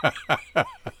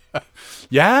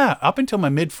 Yeah, up until my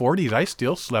mid-40s, I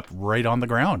still slept right on the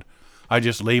ground. I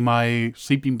just lay my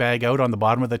sleeping bag out on the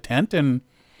bottom of the tent and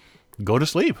go to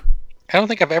sleep. I don't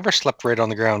think I've ever slept right on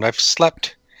the ground. I've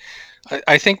slept.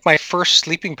 I think my first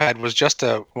sleeping pad was just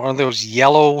one of those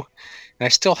yellow, and I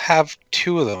still have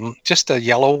two of them. Just a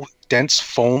yellow dense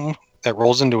foam that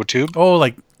rolls into a tube. Oh,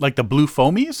 like the blue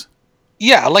foamies?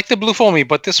 Yeah, like the blue foamy,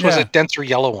 but this was a denser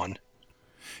yellow one.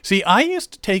 See, I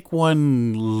used to take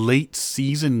one late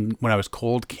season when I was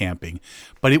cold camping,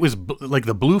 but it was like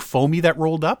the blue foamy that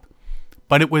rolled up.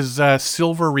 But it was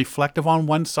silver reflective on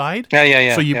one side.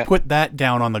 Yeah. So you put that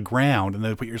down on the ground and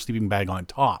then put your sleeping bag on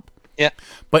top. Yeah.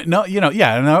 But no,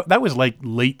 that was like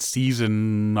late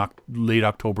season, late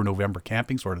October, November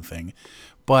camping sort of thing.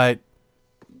 But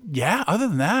yeah, other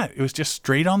than that, it was just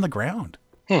straight on the ground.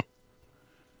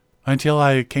 Until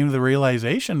I came to the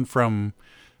realization from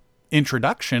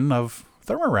introduction of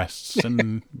thermarests.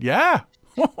 And yeah.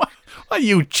 All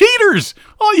you cheaters!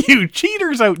 All you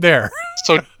cheaters out there!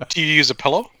 So, do you use a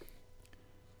pillow?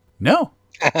 No.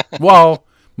 Well,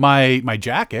 my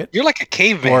jacket. You're like a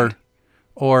caveman.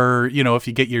 Or if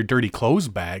you get your dirty clothes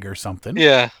bag or something.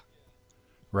 Yeah.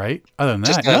 Right? Other than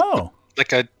that, no.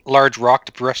 Like a large rock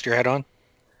to rest your head on?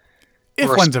 If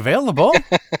one's available.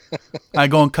 I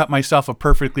go and cut myself a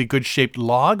perfectly good shaped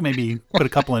log, maybe put a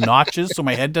couple of notches so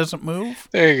my head doesn't move.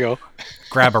 There you go.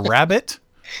 Grab a rabbit.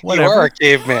 Whatever. You are a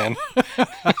caveman.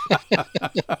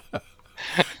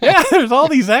 Yeah, there's all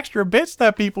these extra bits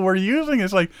that people were using.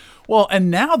 It's like, well, and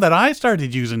now that I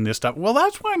started using this stuff, well,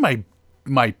 that's why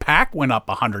my pack went up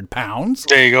 100 pounds.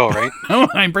 There you go, right?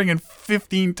 I'm bringing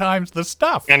 15 times the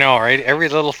stuff. I know, right? Every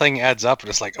little thing adds up, and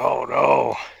it's like, oh,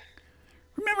 no.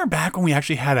 Remember back when we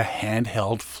actually had a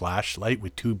handheld flashlight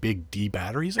with 2 big D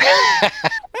batteries?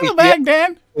 Remember back,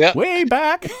 Dan? Yeah. Way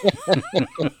back.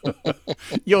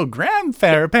 Your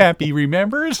grandfather Pappy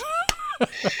remembers.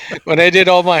 When I did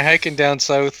all my hiking down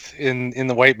south in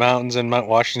the White Mountains and Mount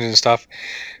Washington and stuff,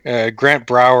 Grant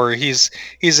Brower, he's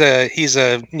a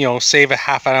save a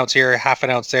half an ounce here, half an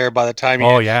ounce there. By the time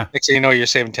Oh yeah, next thing you know, you're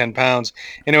saving 10 pounds.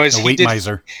 Anyways, a weight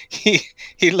miser.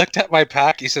 he looked at my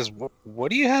pack. He says, "What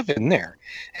do you have in there?"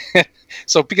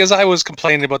 So because I was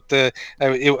complaining about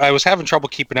I was having trouble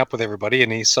keeping up with everybody,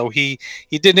 and he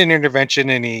did an intervention,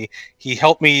 and he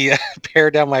helped me pare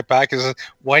down my pack. He says,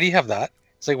 "Why do you have that?"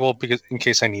 It's like, well, because in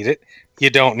case I need it.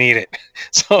 You don't need it.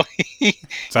 So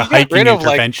It's a he got hiking rid of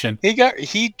intervention.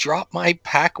 he dropped my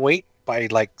pack weight by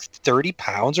like 30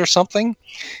 pounds or something.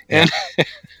 Yeah. And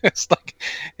it's like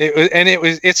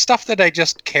it's stuff that I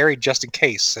just carried just in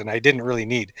case and I didn't really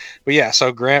need. But yeah,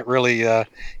 so Grant really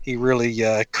he really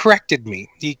corrected me.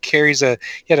 He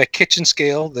had a kitchen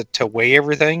scale to weigh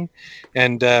everything,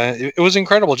 and it was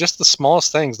incredible. Just the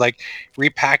smallest things like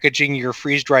repackaging your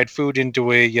freeze dried food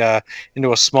into a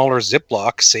smaller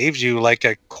Ziploc saves you like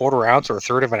a quarter ounce or a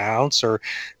third of an ounce, or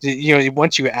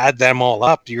once you add them all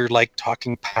up, you're like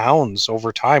talking pounds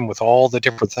over time with all the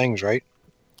different things, right?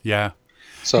 Yeah.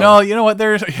 So No, you know what?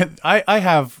 There's I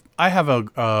have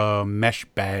a mesh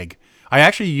bag. I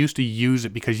actually used to use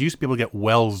it because you used to be able to get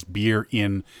Wells beer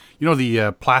in,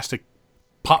 the plastic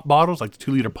pop bottles, like the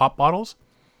 2-liter pop bottles.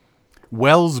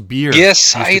 Wells beer.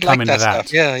 yes, used I to come like into that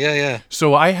stuff. Yeah.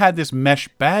 So I had this mesh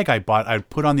bag I bought. I'd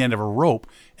put on the end of a rope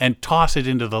and toss it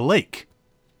into the lake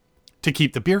to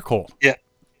keep the beer cold. Yeah.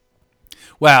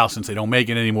 Well, since they don't make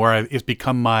it anymore, it's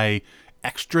become my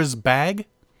extras bag.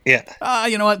 Yeah.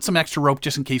 You know what? Some extra rope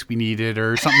just in case we need it,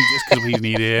 or something just because we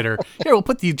need it, or we'll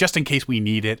put these just in case we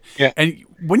need it. Yeah. And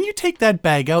when you take that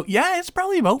bag out, it's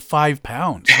probably about 5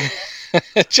 pounds.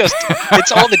 It's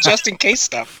all the just in case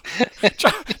stuff.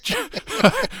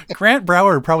 Grant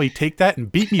Brower would probably take that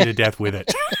and beat me to death with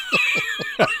it.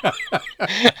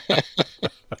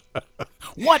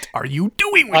 What are you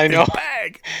doing with this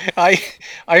bag?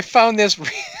 I found this.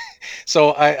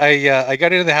 So I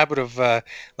got into the habit of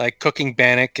like cooking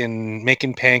bannock and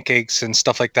making pancakes and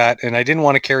stuff like that, and I didn't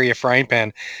want to carry a frying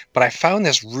pan, but I found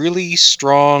this really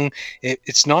strong.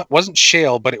 Wasn't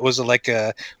shale, but it was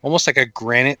almost like a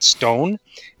granite stone,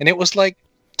 and it was like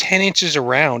 10 inches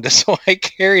around. So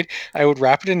I would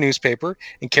wrap it in newspaper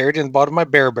and carry it in the bottom of my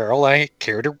bear barrel. I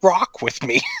carried a rock with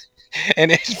me.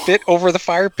 And it fit over the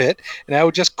fire pit, and I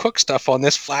would just cook stuff on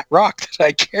this flat rock that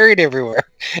I carried everywhere.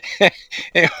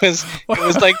 it was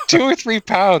like 2 or 3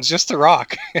 pounds, just the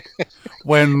rock.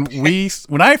 When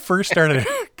I first started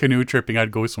canoe tripping,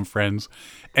 I'd go with some friends,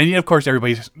 and of course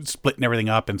everybody's splitting everything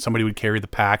up, and somebody would carry the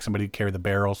pack, somebody would carry the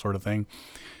barrel, sort of thing.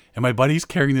 And my buddy's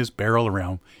carrying this barrel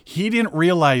around. He didn't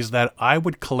realize that I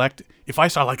would collect, if I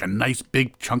saw like a nice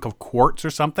big chunk of quartz or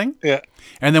something. Yeah.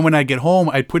 And then when I get home,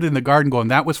 I'd put it in the garden going,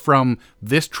 that was from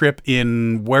this trip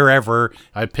in wherever.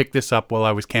 I picked this up while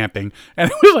I was camping. And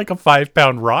it was like a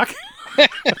 5-pound rock.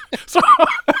 So,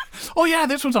 oh yeah,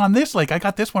 this was on this lake. I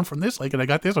got this one from this lake, and I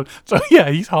got this one. So yeah,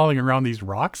 he's hauling around these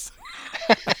rocks.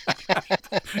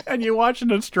 And you're watching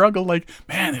him struggle like,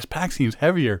 man, this pack seems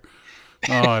heavier.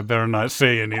 Oh, I better not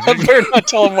say anything. I better not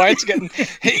tell him why it's getting.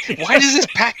 Hey, why does this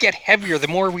pack get heavier the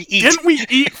more we eat? Didn't we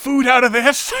eat food out of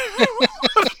this?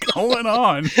 What's going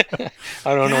on?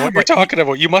 I don't know what you're talking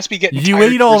about. You must be getting. You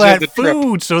ate all that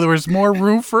food, so there was more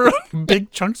room for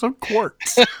big chunks of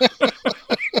quartz.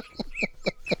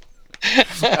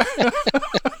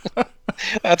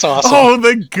 That's awesome. Oh,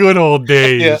 the good old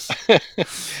days.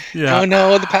 Yeah. Oh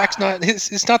no, the pack's not.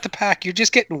 It's not the pack. You're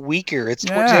just getting weaker. It's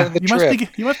towards the end of the trip.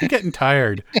 You must be getting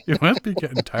tired. You must be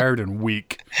getting tired and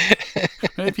weak.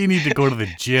 If you need to go to the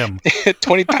gym.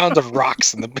 20 pounds of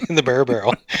rocks in the bear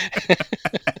barrel.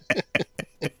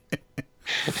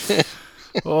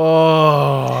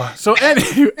 Oh, so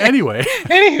anyway,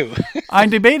 I'm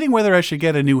debating whether I should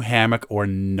get a new hammock or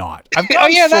not.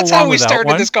 That's how we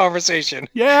started this conversation.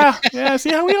 Yeah.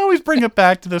 See how we always bring it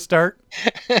back to the start.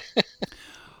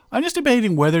 I'm just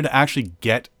debating whether to actually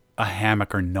get a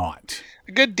hammock or not.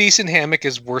 A good, decent hammock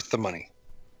is worth the money.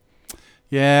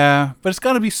 Yeah, but it's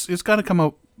got to come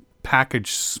out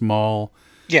packaged small.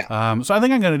 Yeah. So I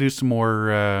think I'm going to do some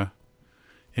more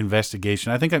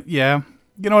investigation. I think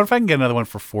you know what, if I can get another one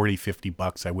for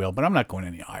 $40-$50, I will, but I'm not going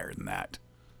any higher than that.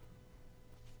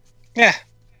 Yeah.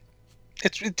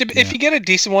 If you get a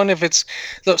decent one,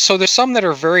 so there's some that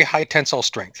are very high tensile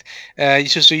strength.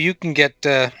 So you can get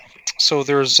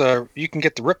you can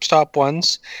get the ripstop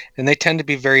ones, and they tend to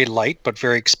be very light but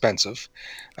very expensive.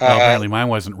 Well, apparently mine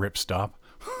wasn't ripstop.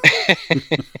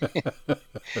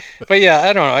 But yeah,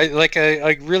 I don't know. I like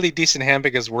a really decent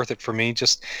hammock is worth it for me,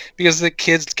 just because the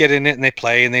kids get in it and they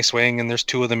play and they swing, and there's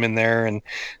two of them in there, and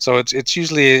so it's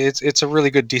usually it's a really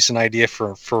good decent idea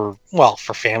for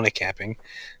family camping.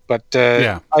 But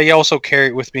Yeah. I also carry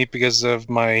it with me because of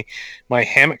my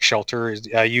hammock shelter.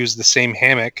 I use the same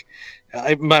hammock.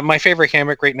 My favorite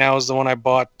hammock right now is the one I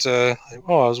bought. I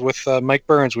was with Mike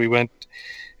Burns. We went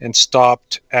and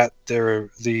stopped at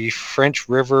the French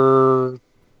River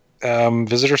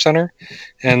visitor center,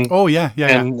 and Oh yeah, yeah,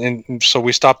 yeah. and so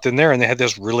we stopped in there, and they had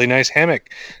this really nice hammock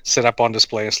set up on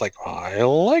display. It's like, oh, I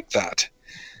like that.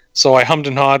 So I hummed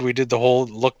and hawed. We did the whole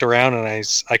looked around, and I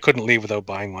couldn't leave without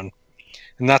buying one.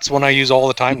 And that's one I use all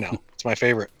the time now. It's my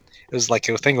favorite. It was like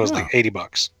I think it was like Oh.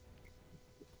 $80.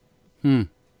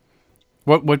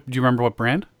 What do you remember? What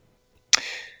brand?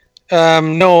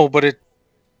 No, but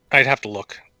I'd have to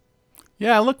look.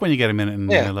 Yeah, look when you get a minute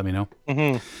and Yeah. let me know.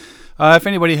 Hmm. If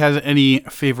anybody has any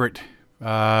favorite, you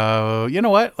know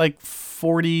what, like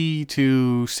 $40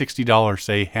 to $60,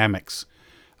 say hammocks.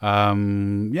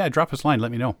 Yeah, drop us a line. Let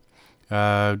me know.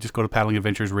 Just go to Paddling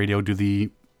Adventures Radio, do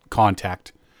the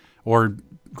contact, or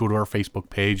go to our Facebook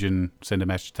page and send a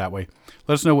message that way.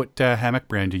 Let us know what hammock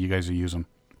brand you guys are using,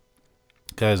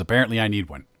 because apparently I need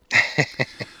one.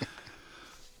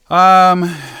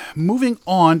 Moving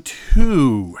on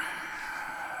to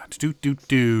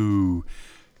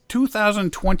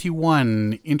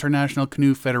 2021 International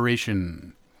Canoe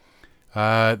Federation.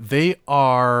 They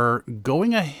are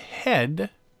going ahead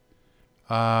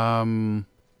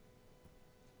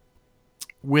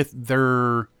with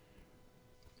their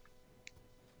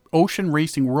Ocean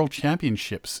Racing World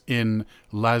Championships in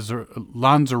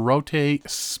Lanzarote,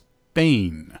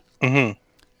 Spain. Hmm.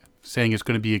 Saying it's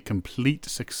going to be a complete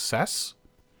success.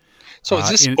 So is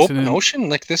this It's open ocean?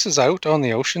 Like this is out on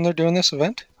the ocean? They're doing this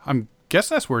event? I guess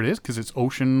that's where it is, because it's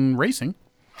ocean racing.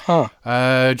 Huh.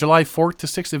 July 4th to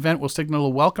 6th event will signal a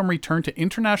welcome return to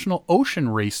international ocean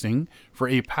racing for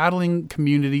a paddling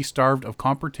community starved of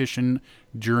competition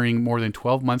during more than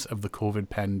 12 months of the COVID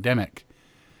pandemic.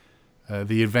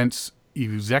 The event's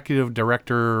executive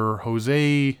director,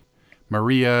 Jose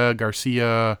Maria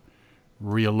Garcia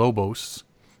Villalobos,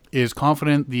 is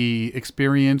confident the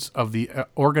experience of the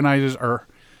organizers are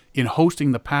in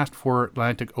hosting the past four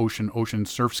Atlantic Ocean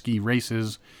surf ski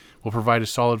races will provide a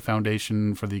solid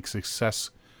foundation for the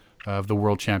success of the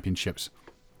World Championships.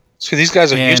 So these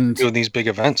guys are used to And doing these big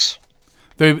events.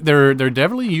 they're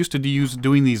definitely used to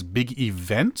doing these big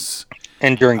events.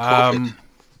 And during COVID.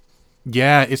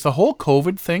 Yeah, it's the whole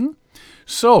COVID thing.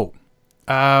 So,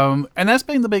 and that's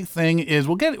been the big thing is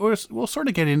we'll sort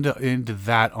of get into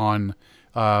that on,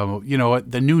 you know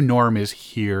what, the new norm is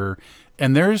here,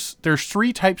 and there's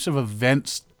three types of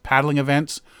events, paddling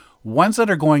events, ones that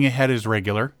are going ahead as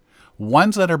regular,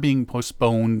 ones that are being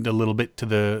postponed a little bit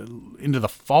into the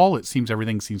fall. It seems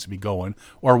everything seems to be going,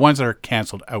 or ones that are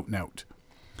canceled out and out.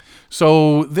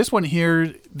 So this one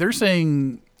here, they're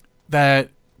saying that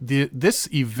this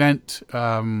event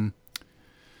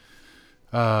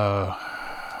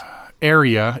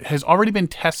area has already been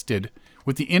tested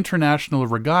with the International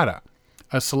Regatta,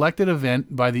 a selected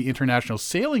event by the International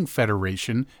Sailing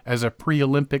Federation as a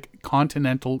pre-Olympic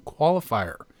continental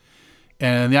qualifier.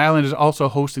 And the island is also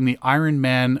hosting the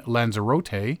Ironman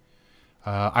Lanzarote.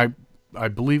 I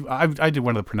believe I did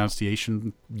one of the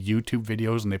pronunciation YouTube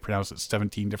videos, and they pronounce it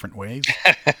 17 different ways.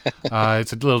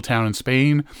 It's a little town in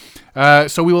Spain.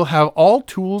 So we will have all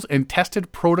tools and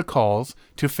tested protocols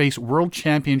to face world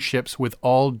championships with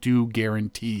all due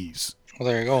guarantees. Well,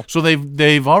 there you go. So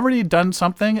they've already done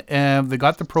something, and they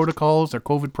got the protocols, their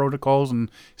COVID protocols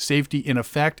and safety in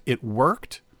effect. It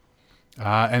worked,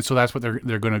 and so that's what they're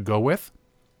going to go with.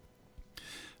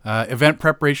 Event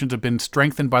preparations have been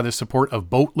strengthened by the support of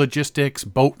boat logistics,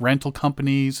 boat rental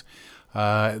companies,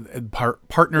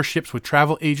 partnerships with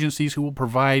travel agencies who will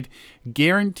provide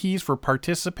guarantees for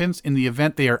participants in the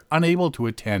event they are unable to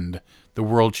attend the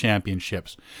World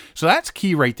Championships. So that's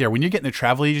key right there. When you're getting the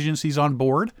travel agencies on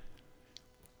board,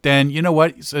 then you know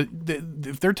what? So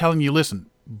if they're telling you, listen,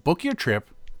 book your trip.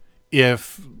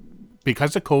 If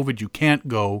because of COVID you can't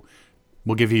go,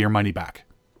 we'll give you your money back.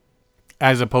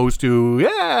 As opposed to,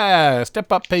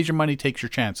 step up, pays your money, takes your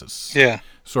chances. Yeah.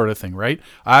 Sort of thing, right?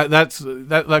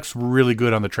 That looks really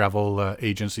good on the travel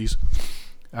agencies.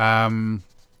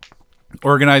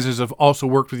 Organizers have also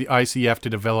worked with the ICF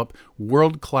to develop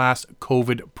world-class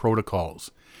COVID protocols.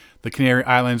 The Canary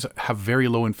Islands have very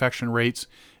low infection rates,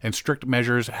 and strict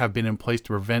measures have been in place to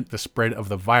prevent the spread of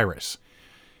the virus.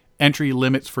 Entry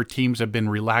limits for teams have been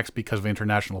relaxed because of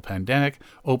international pandemic,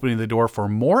 opening the door for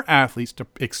more athletes to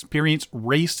experience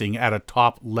racing at a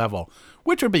top level,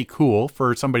 which would be cool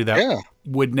for somebody that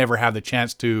would never have the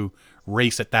chance to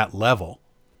race at that level,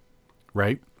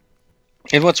 right?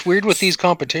 And what's weird with these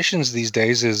competitions these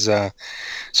days is, and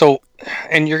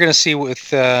you're going to see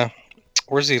with,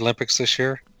 where's the Olympics this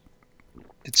year?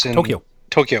 It's in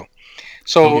Tokyo.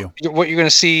 So what you're going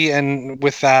to see, and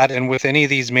with that, and with any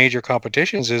of these major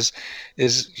competitions, is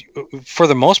for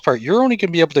the most part, you're only going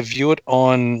to be able to view it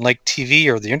on like TV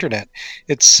or the internet.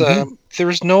 It's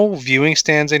there's no viewing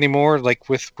stands anymore, like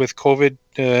with COVID,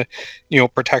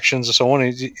 protections and so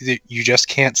on. You just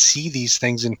can't see these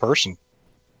things in person.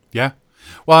 Yeah.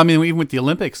 Well, I mean, even with the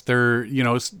Olympics, they're,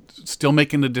 still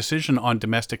making the decision on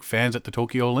domestic fans at the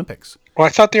Tokyo Olympics. Well, I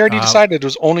thought they already decided it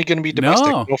was only going to be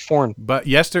domestic, no foreign. But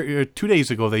 2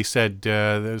 days ago, they said,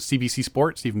 the CBC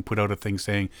Sports even put out a thing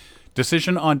saying,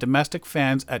 decision on domestic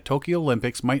fans at Tokyo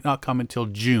Olympics might not come until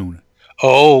June.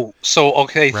 Oh, so,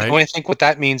 okay. Right? I think what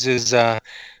that means is,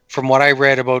 from what I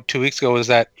read about 2 weeks ago, is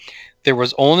that there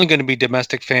was only going to be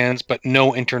domestic fans, but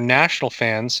no international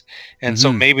fans. And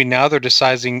so maybe now they're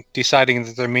deciding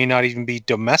that there may not even be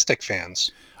domestic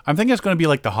fans. I'm thinking it's going to be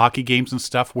like the hockey games and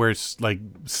stuff where it's like,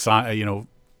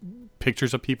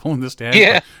 pictures of people in the stands.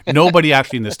 Yeah. Nobody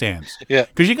actually in the stands. Yeah.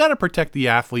 Because you got to protect the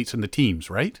athletes and the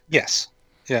teams, right? Yes.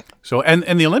 Yeah. So,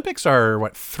 and the Olympics are,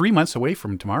 3 months away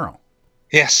from tomorrow?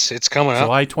 Yes, it's coming up.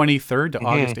 July 23rd to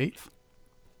August 8th.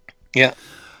 Yeah.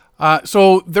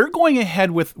 So they're going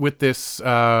ahead with this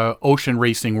Ocean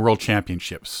Racing World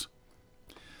Championships.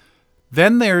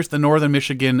 Then there's the Northern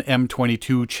Michigan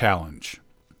M22 Challenge.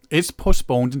 It's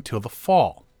postponed until the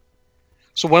fall.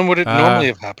 So when would it normally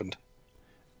have happened?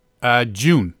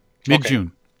 June,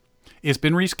 mid-June. Okay. It's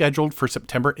been rescheduled for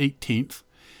September 18th.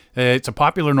 It's a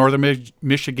popular Northern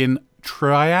Michigan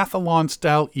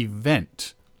triathlon-style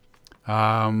event.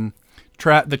 The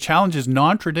challenge is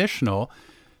non-traditional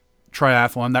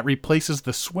triathlon that replaces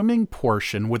the swimming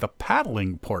portion with a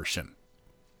paddling portion.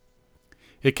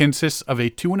 It consists of a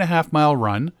 2.5-mile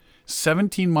run,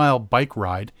 17-mile bike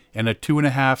ride, and a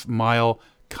 2.5-mile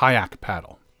kayak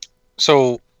paddle.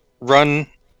 So, run,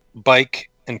 bike,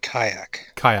 and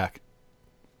kayak. Kayak.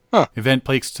 Huh. Event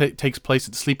takes place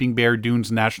at Sleeping Bear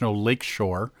Dunes National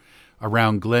Lakeshore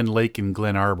around Glen Lake and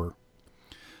Glen Arbor.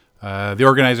 The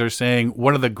organizer is saying,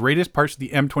 one of the greatest parts of the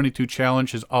M22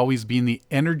 Challenge has always been the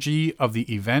energy of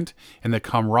the event and the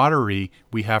camaraderie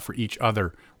we have for each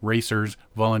other, racers,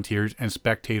 volunteers, and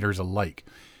spectators alike.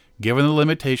 Given the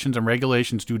limitations and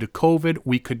regulations due to COVID,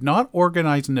 we could not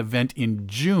organize an event in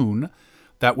June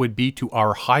that would be to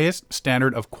our highest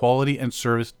standard of quality and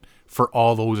service for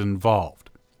all those involved.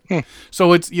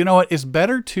 So it's, it's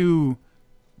better to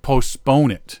postpone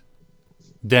it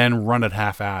than run it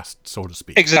half-assed, so to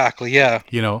speak. Exactly, yeah.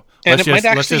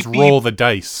 Let's just roll the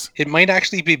dice. It might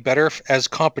actually be better as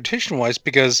competition-wise,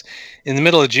 because in the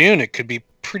middle of June it could be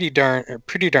pretty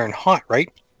darn hot, right?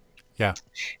 Yeah.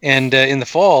 And in the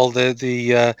fall,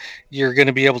 the you're going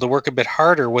to be able to work a bit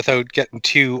harder without getting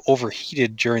too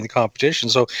overheated during the competition.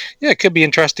 So yeah, it could be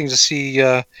interesting to see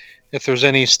if there's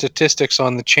any statistics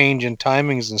on the change in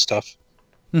timings and stuff.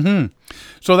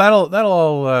 So that'll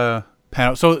all.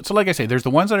 Panel. So like I say, there's the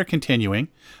ones that are continuing,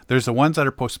 there's the ones that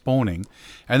are postponing,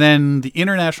 and then the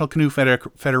International Canoe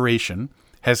Federation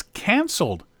has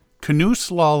canceled canoe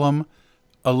slalom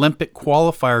Olympic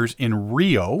qualifiers in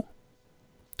Rio,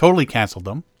 totally canceled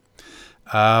them,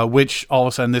 which all of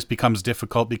a sudden this becomes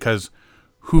difficult because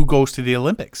who goes to the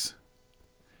Olympics?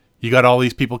 You got all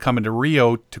these people coming to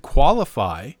Rio to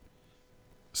qualify,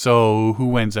 so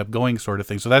who ends up going, sort of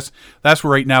thing. So that's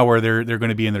right now where they're going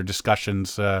to be in their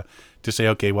discussions to say,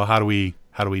 okay, well, how do we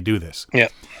do this? Yeah.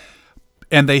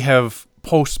 And they have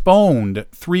postponed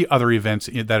 3 other events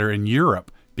that are in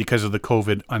Europe because of the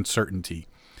COVID uncertainty.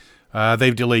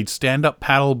 They've delayed stand-up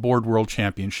paddleboard world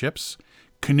championships,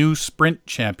 canoe sprint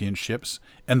championships,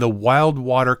 and the Wild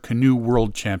Water Canoe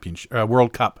World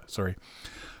Cup.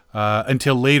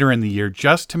 Until later in the year,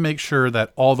 just to make sure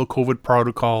that all the COVID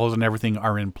protocols and everything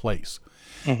are in place.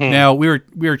 Now, we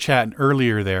were chatting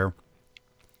earlier there.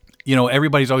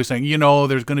 Everybody's always saying,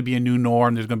 there's going to be a new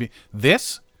norm. There's going to be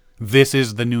this. This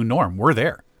is the new norm. We're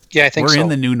there. Yeah, I think we're in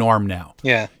the new norm now.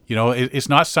 Yeah. It's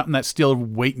not something that's still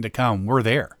waiting to come. We're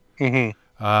there.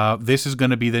 This is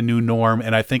going to be the new norm,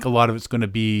 and I think a lot of it's going to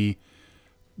be.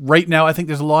 Right now, I think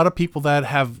there's a lot of people that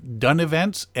have done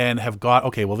events and have got,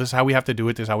 okay, well, this is how we have to do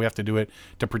it. This is how we have to do it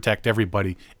to protect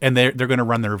everybody. And they're going to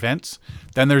run their events.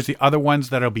 Then there's the other ones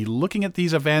that'll be looking at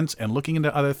these events and looking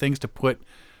into other things to put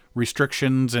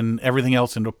restrictions and everything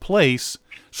else into place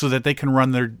so that they can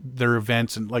run their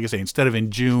events. And like I say, instead of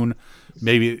in June,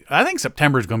 maybe I think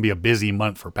September is going to be a busy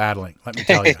month for paddling. Let me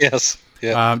tell you. Yes.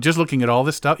 Yeah. Just looking at all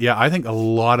this stuff, I think a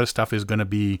lot of stuff is going to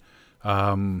be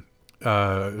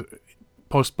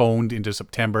postponed into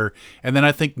September, and then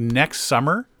I think next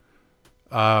summer,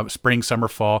 spring, summer,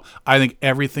 fall, I think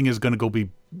everything is going to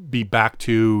be back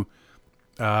to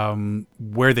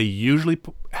where they usually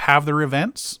have their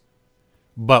events.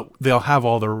 But they'll have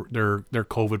all their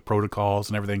COVID protocols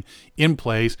and everything in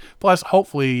place. Plus,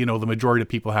 hopefully, the majority of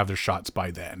people have their shots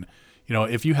by then.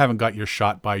 If you haven't got your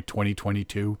shot by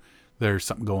 2022, there's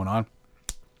something going on.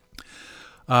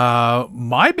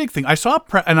 My big thing, I saw,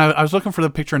 and I was looking for the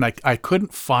picture and I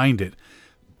couldn't find it.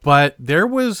 But there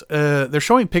was, they're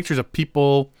showing pictures of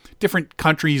people, different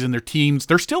countries and their teams.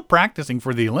 They're still practicing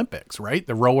for the Olympics, right?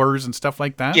 The rowers and stuff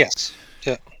like that. Yes.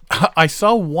 Yeah. I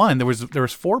saw one. There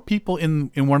was 4 people in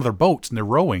one of their boats and they're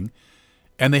rowing,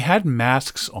 and they had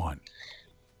masks on.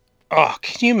 Oh,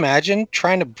 can you imagine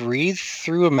trying to breathe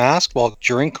through a mask while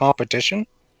during competition?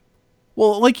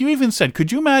 Well, like you even said,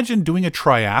 could you imagine doing a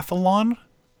triathlon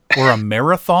or a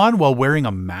marathon while wearing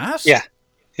a mask? Yeah,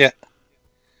 yeah.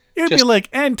 It'd be like,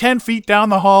 and 10 feet down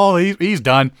the hall, he's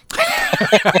done.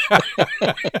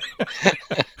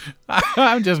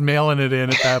 I'm just mailing it in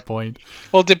at that point.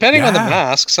 Well, depending on the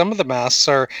mask, some of the masks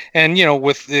are, and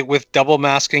with double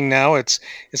masking now, it's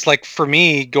like for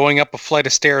me going up a flight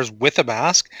of stairs with a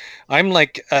mask, I'm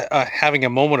like having a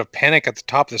moment of panic at the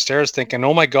top of the stairs, thinking,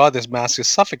 "Oh my God, this mask is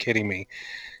suffocating me."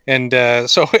 And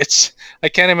so I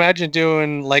can't imagine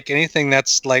doing like anything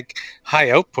that's like high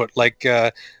output, like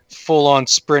full on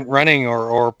sprint running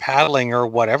or paddling or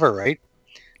whatever, right?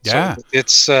 Yeah,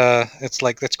 so it's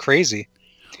like, that's crazy.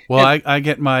 Well, I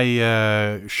get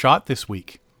my shot this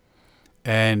week,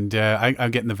 and I'm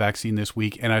getting the vaccine this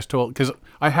week. And I was told, because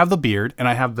I have the beard and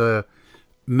I have the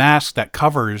mask that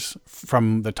covers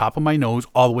from the top of my nose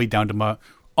all the way down to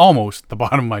almost the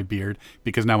bottom of my beard,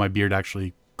 because now my beard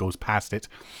actually goes past it.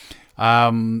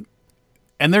 And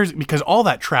because all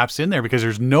that traps in there, because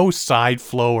there's no side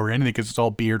flow or anything, because it's all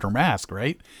beard or mask,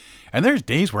 right? And there's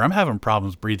days where I'm having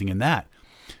problems breathing in that.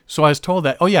 So I was told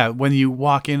that, when you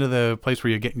walk into the place where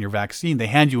you're getting your vaccine, they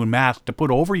hand you a mask to put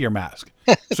over your mask.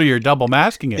 So you're double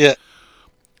masking it. Yeah.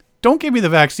 Don't give me the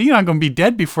vaccine. I'm going to be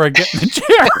dead before I get in the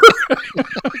chair.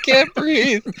 I can't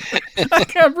breathe. I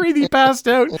can't breathe. He passed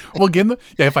out. Well,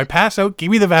 if I pass out, give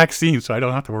me the vaccine so I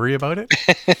don't have to worry about it.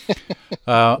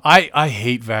 I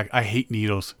hate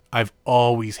needles. I've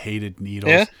always hated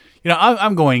needles. Yeah?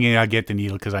 I'm going in. I get the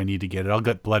needle because I need to get it. I'll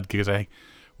get blood because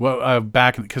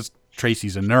because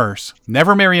Tracy's a nurse.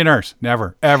 Never marry a nurse.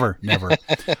 Never, ever, never.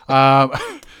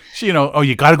 She, you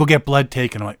got to go get blood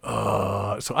taken. I'm like,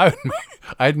 oh. So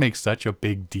I'd make such a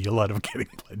big deal out of getting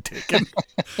blood taken,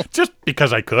 just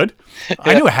because I could. Yeah.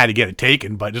 I knew I had to get it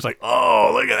taken, but just like,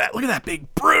 oh, look at that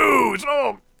big bruise.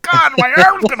 Oh God, my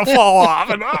arm's gonna fall off,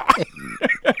 and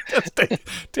just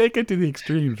take it to the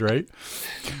extremes, right?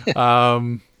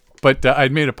 But I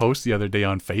made a post the other day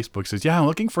on Facebook. Says, I'm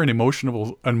looking for an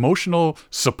emotional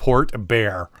support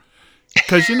bear.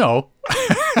 Because,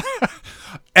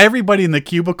 everybody in the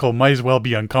cubicle might as well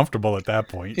be uncomfortable at that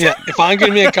point. Yeah, if I'm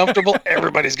going to be uncomfortable,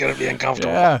 everybody's going to be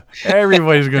uncomfortable. Yeah,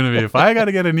 everybody's going to be. If I got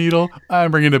to get a needle,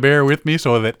 I'm bringing a bear with me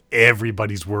so that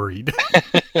everybody's worried.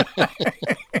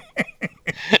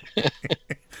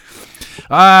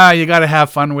 You got to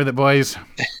have fun with it, boys.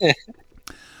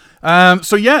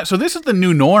 So this is the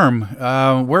new norm.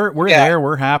 We're there,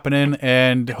 we're happening,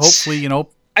 and hopefully,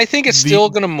 I think it's still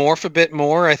going to morph a bit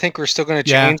more. I think we're still going to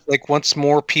change, like once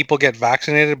more people get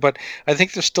vaccinated, but I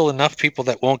think there's still enough people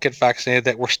that won't get vaccinated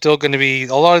that we're still going to be,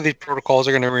 a lot of these protocols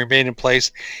are going to remain in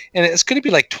place, and it's going to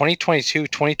be like 2022,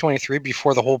 2023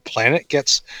 before the whole planet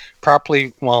gets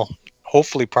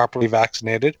hopefully properly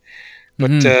vaccinated.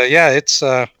 But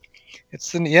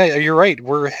you're right.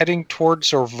 We're heading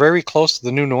towards or very close to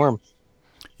the new norm.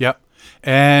 Yep.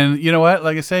 And you know what?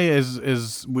 Like I say,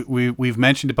 is we've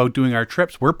mentioned about doing our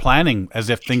trips. We're planning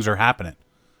as if things are happening.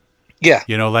 Yeah.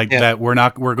 That we're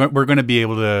going to be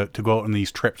able to go out on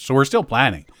these trips. So we're still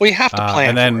planning. Well, you have to plan.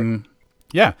 And then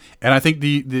and I think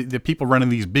the people running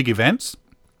these big events,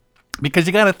 because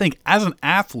you got to think, as an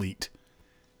athlete,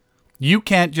 you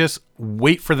can't just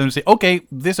wait for them to say, okay,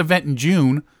 this event in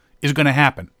June is going to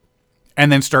happen,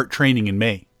 and then start training in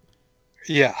May.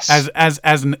 Yes. As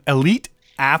an elite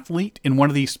athlete in one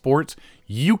of these sports,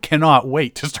 you cannot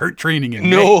wait to start training in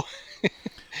May.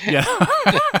 Yeah.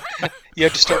 You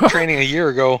have to start training a year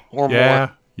ago or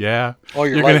more. Yeah.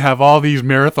 You're going to have all these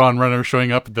marathon runners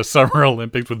showing up at the Summer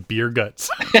Olympics with beer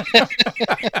guts.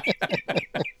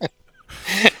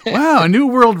 a new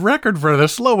world record for the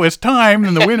slowest time,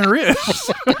 and the winner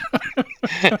is.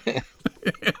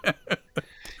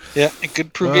 Yeah, it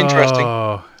could prove interesting.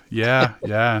 Oh,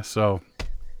 yeah. So,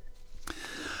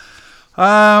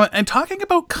 and talking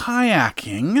about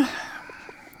kayaking,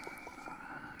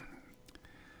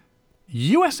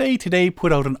 USA Today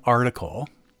put out an article,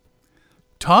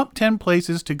 top 10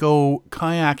 places to go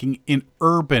kayaking in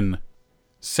urban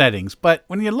settings. But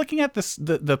when you're looking at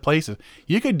the places,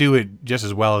 you could do it just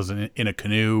as well as in a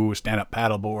canoe, stand-up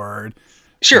paddleboard,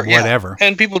 Sure, whatever. Yeah.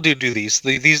 And people do these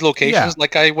locations. Yeah.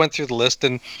 Like I went through the list,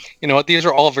 and you know what? These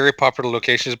are all very popular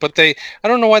locations. But I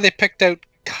don't know why they picked out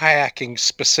kayaking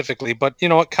specifically. But you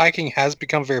know what? Kayaking has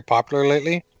become very popular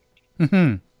lately.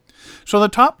 Mm-hmm. So the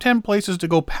top 10 places to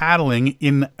go paddling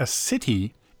in a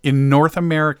city in North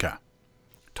America.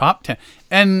 Top 10.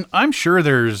 And I'm sure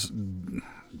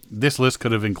this list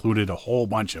could have included a whole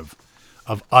bunch of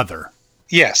other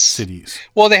cities.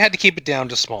 Well, they had to keep it down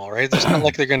to small, right? It's not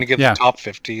like they're going to give the top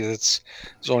 50. There's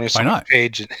only a small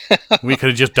page. We could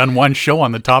have just done one show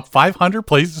on the top 500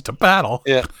 places to paddle.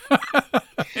 Yeah.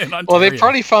 Well, they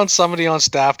probably found somebody on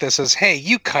staff that says, "Hey,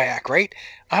 you kayak, right?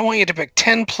 I want you to pick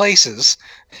 10 places,"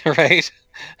 right?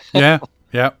 Yeah.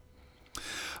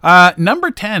 Number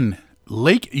 10,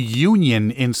 Lake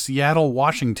Union in Seattle,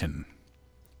 Washington.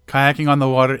 Kayaking on the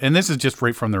water, and this is just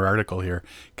right from their article here.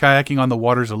 Kayaking on the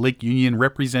waters of Lake Union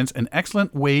represents an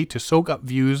excellent way to soak up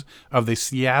views of the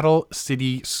Seattle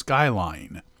city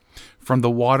skyline. From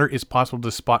the water, it's possible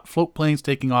to spot float planes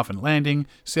taking off and landing,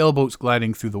 sailboats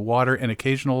gliding through the water, and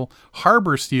occasional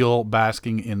harbor seal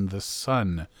basking in the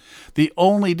sun. The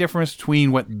only difference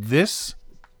between what this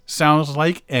sounds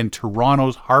like and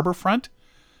Toronto's harborfront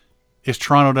is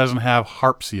Toronto doesn't have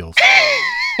harp seals.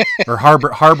 Or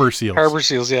harbor seals. Harbor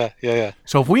seals, yeah.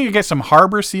 So if we could get some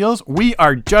harbor seals, we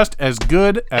are just as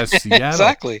good as Seattle.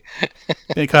 Exactly.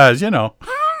 Because, yeah,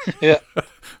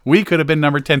 we could have been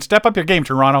number 10. Step up your game,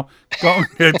 Toronto. Go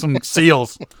get some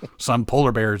seals, some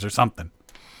polar bears or something.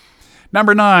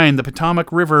 Number 9, the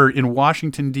Potomac River in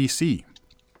Washington, D.C.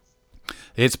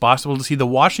 It's possible to see the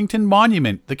Washington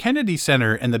Monument, the Kennedy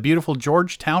Center, and the beautiful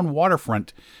Georgetown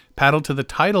waterfront. Paddle to the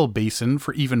tidal basin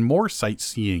for even more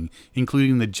sightseeing,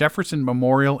 including the Jefferson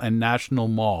Memorial and National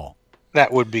Mall.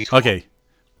 That would be cool. Okay,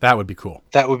 that would be cool.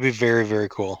 That would be very, very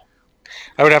cool.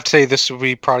 I would have to say this would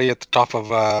be probably at the top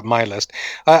of my list.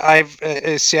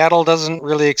 Seattle doesn't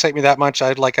really excite me that much.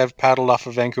 I've paddled off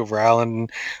of Vancouver Island.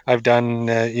 I've done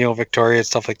Victoria and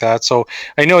stuff like that. So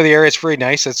I know the area is very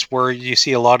nice. It's where you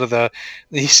see a lot of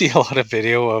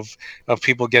video of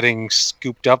people getting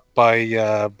scooped up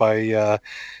by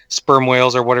sperm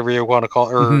whales or whatever you want to call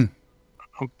it, or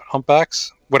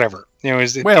humpbacks, whatever.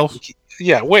 Whales.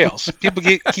 Whales. People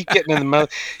keep getting in the mouth.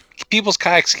 People's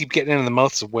kayaks keep getting into the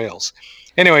mouths of whales.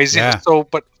 Anyways, so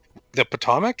but the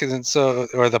Potomac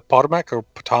or the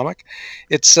Potomac,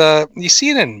 it's you see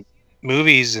it in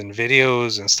movies and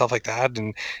videos and stuff like that,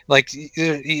 and like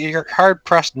you're hard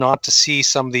pressed not to see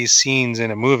some of these scenes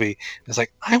in a movie. It's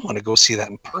like I want to go see that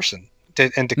in person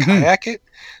and to kayak it.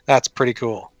 That's pretty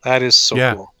cool. That is so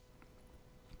cool.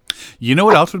 You know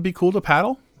what else would be cool to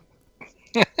paddle?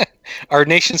 Our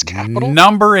nation's capital.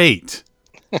 Number 8.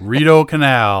 Rideau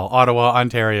Canal, Ottawa,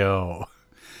 Ontario.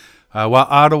 While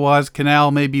Ottawa's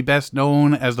canal may be best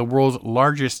known as the world's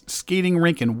largest skating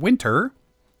rink in winter,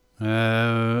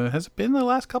 has it been the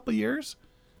last couple of years?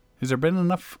 Has there been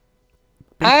enough?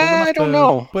 I don't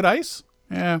know. Put ice?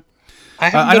 Yeah. I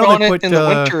haven't been on it in the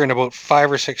winter in about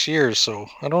 5 or 6 years, so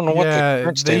I don't know what the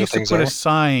current state of things are. They used to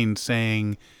put a sign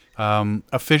saying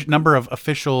number of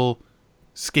official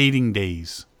skating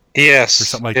days. Yes. Or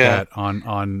something like that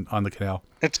on the canal.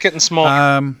 It's getting small.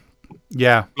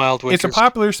 Yeah. Mild winters. It's a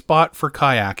popular spot for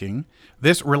kayaking.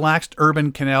 This relaxed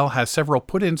urban canal has several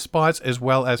put-in spots as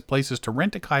well as places to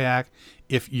rent a kayak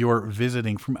if you're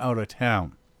visiting from out of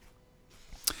town.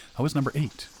 That was number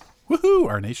 8. Woohoo!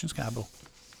 Our nation's capital.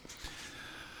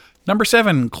 Number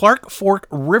 7, Clark Fork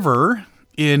River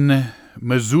in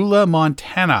Missoula,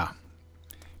 Montana.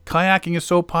 Kayaking is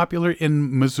so popular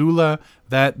in Missoula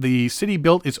that the city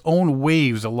built its own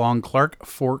waves along Clark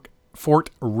Fork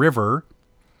River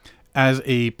as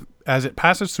it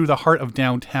passes through the heart of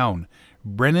downtown.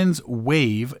 Brennan's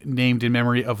Wave, named in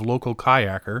memory of local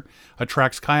kayaker,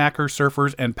 attracts kayakers,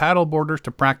 surfers, and paddleboarders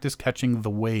to practice catching the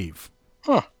wave.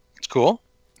 Huh. That's cool.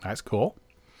 That's cool.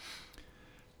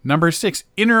 Number 6,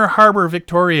 Inner Harbor,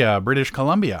 Victoria, British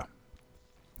Columbia.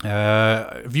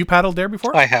 Have you paddled there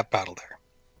before? I have paddled there.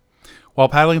 While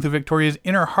paddling through Victoria's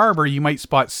inner harbor, you might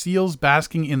spot seals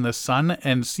basking in the sun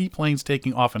and seaplanes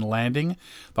taking off and landing.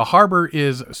 The harbor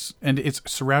and its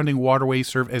surrounding waterways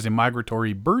serve as a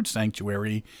migratory bird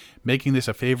sanctuary, making this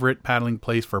a favorite paddling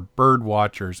place for bird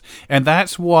watchers. And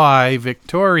that's why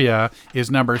Victoria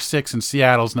is number 6 and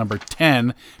Seattle's number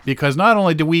 10, because not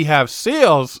only do we have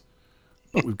seals,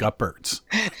 but we've got birds.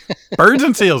 Birds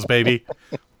and seals, baby.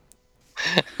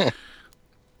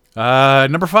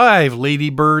 Number 5, Lady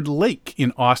Bird Lake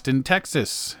in Austin,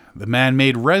 Texas. The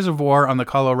man-made reservoir on the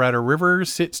Colorado River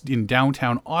sits in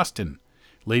downtown Austin.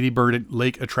 Lady Bird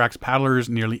Lake attracts paddlers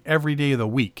nearly every day of the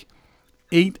week.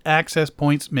 8 access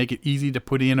points make it easy to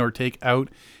put in or take out,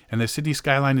 and the city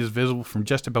skyline is visible from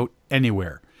just about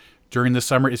anywhere. During the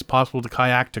summer, it's possible to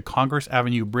kayak to Congress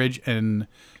Avenue Bridge and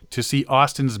to see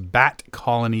Austin's bat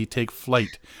colony take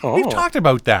flight. Oh. We've talked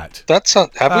about that.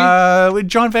 Have we? With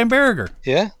John Van Berger.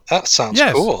 Yeah, that sounds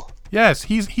cool. Yes,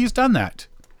 he's done that.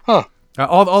 Huh.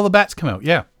 All the bats come out,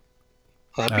 yeah.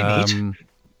 That'd be neat.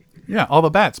 Yeah, all the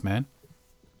bats, man.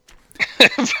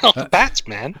 All the bats,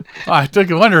 man. I took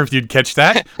a wonder if you'd catch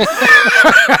that.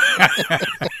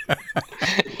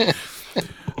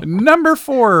 Number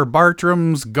 4,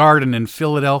 Bartram's Garden in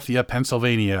Philadelphia,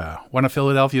 Pennsylvania. One of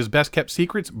Philadelphia's best-kept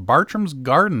secrets, Bartram's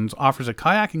Gardens offers a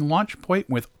kayaking launch point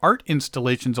with art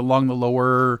installations along the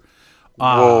lower...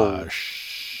 Go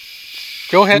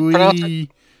ahead, pronounce it.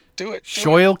 Do it.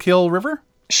 Schuylkill River?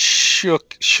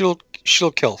 Schuylkill.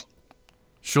 Schuylkill?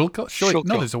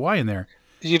 No, there's a Y in there.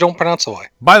 You don't pronounce a Y.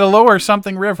 By the lower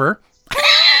something river.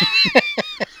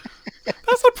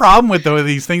 That's the problem with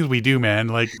these things we do, man.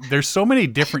 Like, there's so many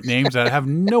different names that I have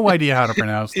no idea how to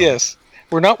pronounce them. Yes.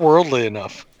 We're not worldly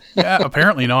enough. Yeah,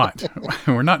 apparently not.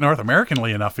 We're not North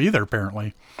Americanly enough either,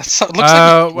 apparently. It looks like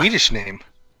a Swedish name.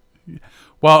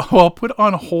 Well, put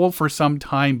on hold for some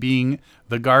time being,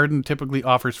 the garden typically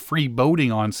offers free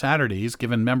boating on Saturdays,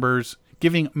 giving members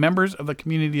of the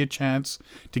community a chance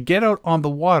to get out on the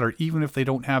water even if they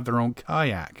don't have their own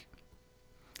kayak.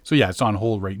 So yeah, it's on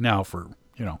hold right now for,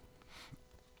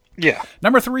 Yeah.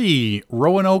 Number 3,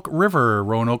 Roanoke River,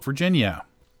 Roanoke, Virginia.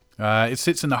 It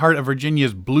sits in the heart of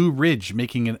Virginia's Blue Ridge,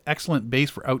 making an excellent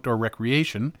base for outdoor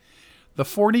recreation. The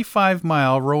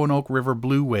 45-mile Roanoke River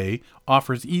Blueway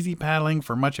offers easy paddling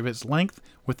for much of its length,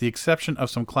 with the exception of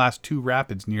some Class 2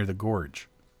 rapids near the gorge.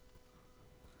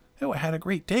 Oh, I had a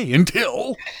great day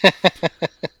until...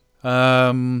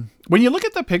 when you look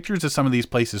at the pictures of some of these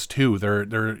places too,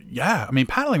 they're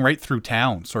paddling right through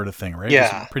town sort of thing, right?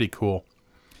 Yeah. It's pretty cool.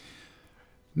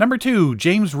 Number 2,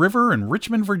 James River in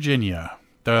Richmond, Virginia.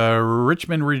 The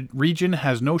Richmond region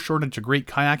has no shortage of great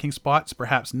kayaking spots,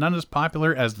 perhaps none as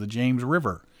popular as the James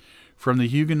River. From the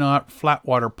Huguenot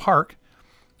Flatwater Park,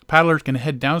 paddlers can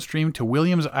head downstream to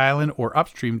Williams Island or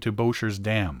upstream to Bosher's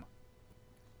Dam.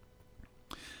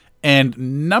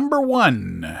 And number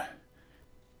 1,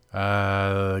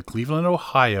 Cleveland,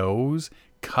 Ohio's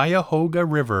Cuyahoga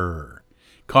River.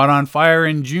 Caught on fire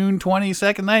in June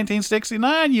 22nd,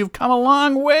 1969. You've come a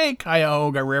long way,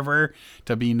 Cuyahoga River,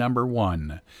 to be number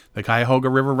 1. The Cuyahoga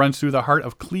River runs through the heart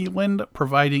of Cleveland,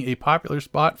 providing a popular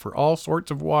spot for all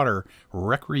sorts of water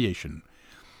recreation.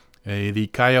 The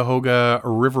Cuyahoga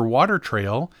River Water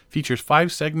Trail features 5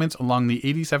 segments along the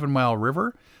 87-mile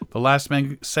river. The last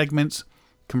segments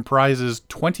comprises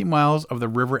 20 miles of the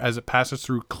river as it passes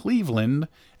through Cleveland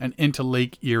and into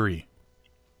Lake Erie.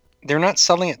 They're not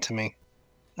selling it to me.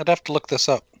 I'd have to look this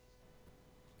up.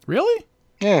 Really?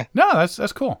 Yeah. No,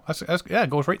 that's cool. That's it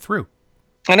goes right through.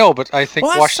 I know, but I think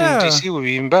Washington, D.C. would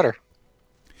be even better.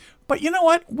 But you know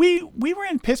what? We were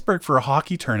in Pittsburgh for a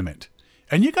hockey tournament,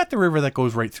 and you got the river that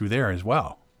goes right through there as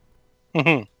well.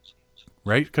 Mm-hmm.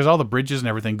 Right? Because all the bridges and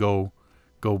everything go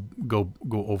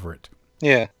over it.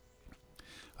 Yeah.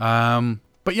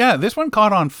 But yeah, this one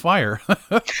caught on fire.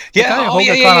 Yeah, caught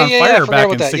on fire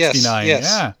back in '69. Yes.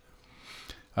 Yeah.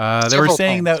 They were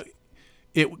saying that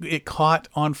it caught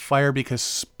on fire because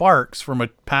sparks from a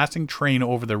passing train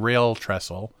over the rail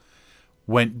trestle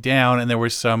went down, and there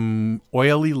was some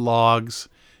oily logs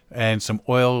and some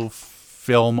oil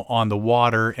film on the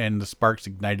water, and the sparks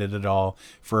ignited it all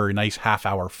for a nice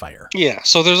half-hour fire. Yeah,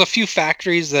 so there's a few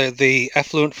factories that the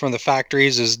effluent from the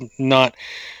factories is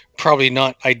probably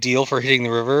not ideal for hitting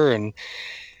the river, and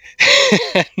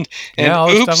all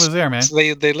the stuff was there, man.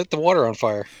 They lit the water on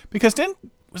fire. Because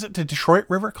was it the Detroit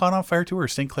River caught on fire too, or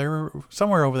St. Clair River?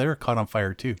 Somewhere over there caught on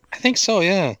fire too? I think so,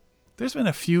 yeah. There's been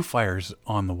a few fires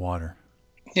on the water.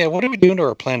 Yeah, what are we doing to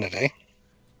our planet, eh?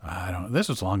 I don't know. This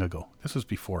was long ago. This was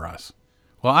before us.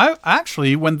 Well, I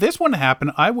actually, when this one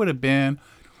happened, I would have been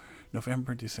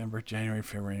November, December, January,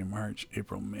 February, March,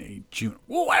 April, May, June.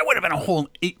 Oh, I would have been a whole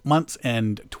 8 months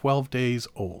and 12 days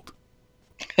old.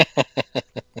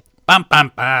 Bum,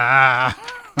 bum, bum.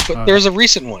 But there's a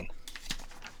recent one.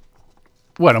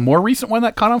 What, a more recent one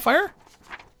that caught on fire?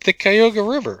 The Cuyahoga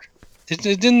River.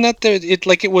 Didn't that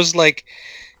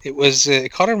it was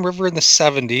caught on river in the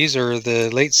 70s or the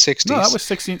late 60s? No, that was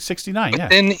 69. Yeah.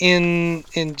 Then in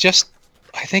just,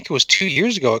 I think it was 2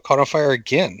 years ago, it caught on fire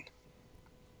again.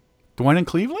 The one in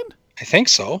Cleveland? I think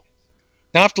so.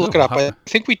 Now I have to look it up. I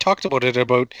think we talked about it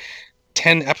about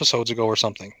 10 episodes ago or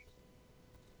something.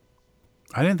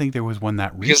 I didn't think there was one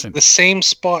that recent. Because the same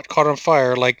spot caught on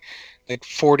fire like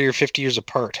 40 or 50 years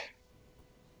apart.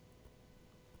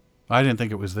 I didn't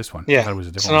think it was this one. Yeah. I thought it was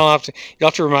a different one. You'll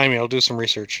have to remind me. I'll do some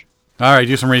research. All right,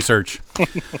 do some research.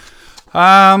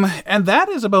 And that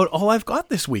is about all I've got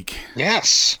this week.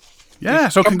 Yes. Yeah,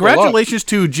 so congratulations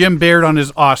to Jim Baird on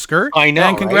his Oscar. I know,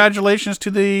 and congratulations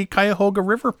to the Cuyahoga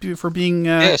River for being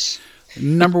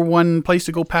number one place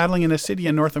to go paddling in a city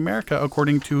in North America,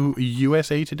 according to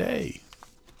USA Today.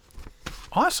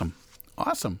 Awesome.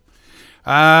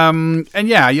 And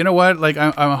yeah, you know what? Like,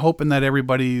 I'm hoping that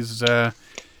everybody's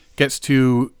gets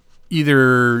to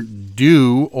either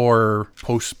do or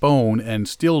postpone and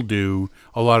still do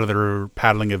a lot of their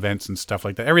paddling events and stuff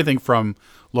like that. Everything from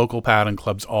local paddling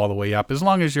clubs all the way up. As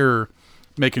long as you're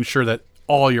making sure that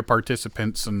all your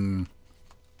participants and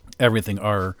everything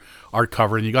are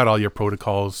covered and you got all your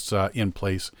protocols in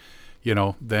place,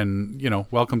 then,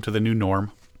 welcome to the new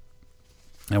norm.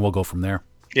 And we'll go from there.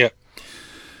 Yeah.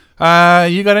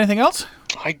 You got anything else?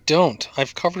 I don't.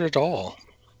 I've covered it all.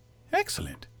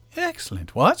 Excellent.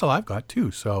 Well, that's all I've got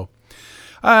too. So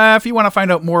if you want to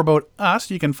find out more about us,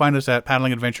 you can find us at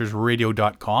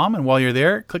paddlingadventuresradio.com. And while you're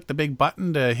there, click the big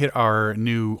button to hit our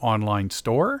new online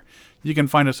store. You can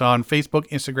find us on Facebook,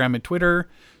 Instagram, and Twitter.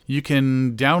 You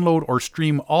can download or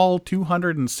stream all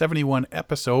 271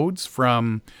 episodes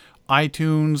from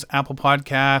iTunes, Apple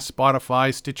Podcasts,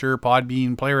 Spotify, Stitcher,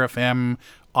 Podbean, Player FM,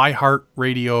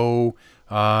 iHeartRadio,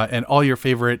 and all your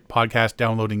favorite podcast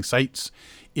downloading sites.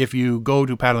 If you go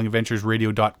to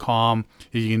paddlingadventuresradio.com,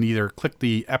 you can either click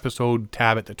the episode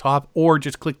tab at the top or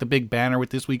just click the big banner with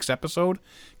this week's episode.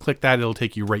 Click that, it'll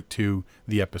take you right to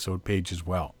the episode page as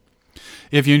well.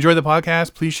 If you enjoy the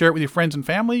podcast, please share it with your friends and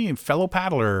family and fellow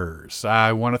paddlers.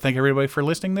 I want to thank everybody for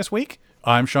listening this week.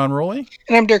 I'm Sean Rowley.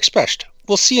 And I'm Derek Specht.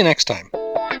 We'll see you next time.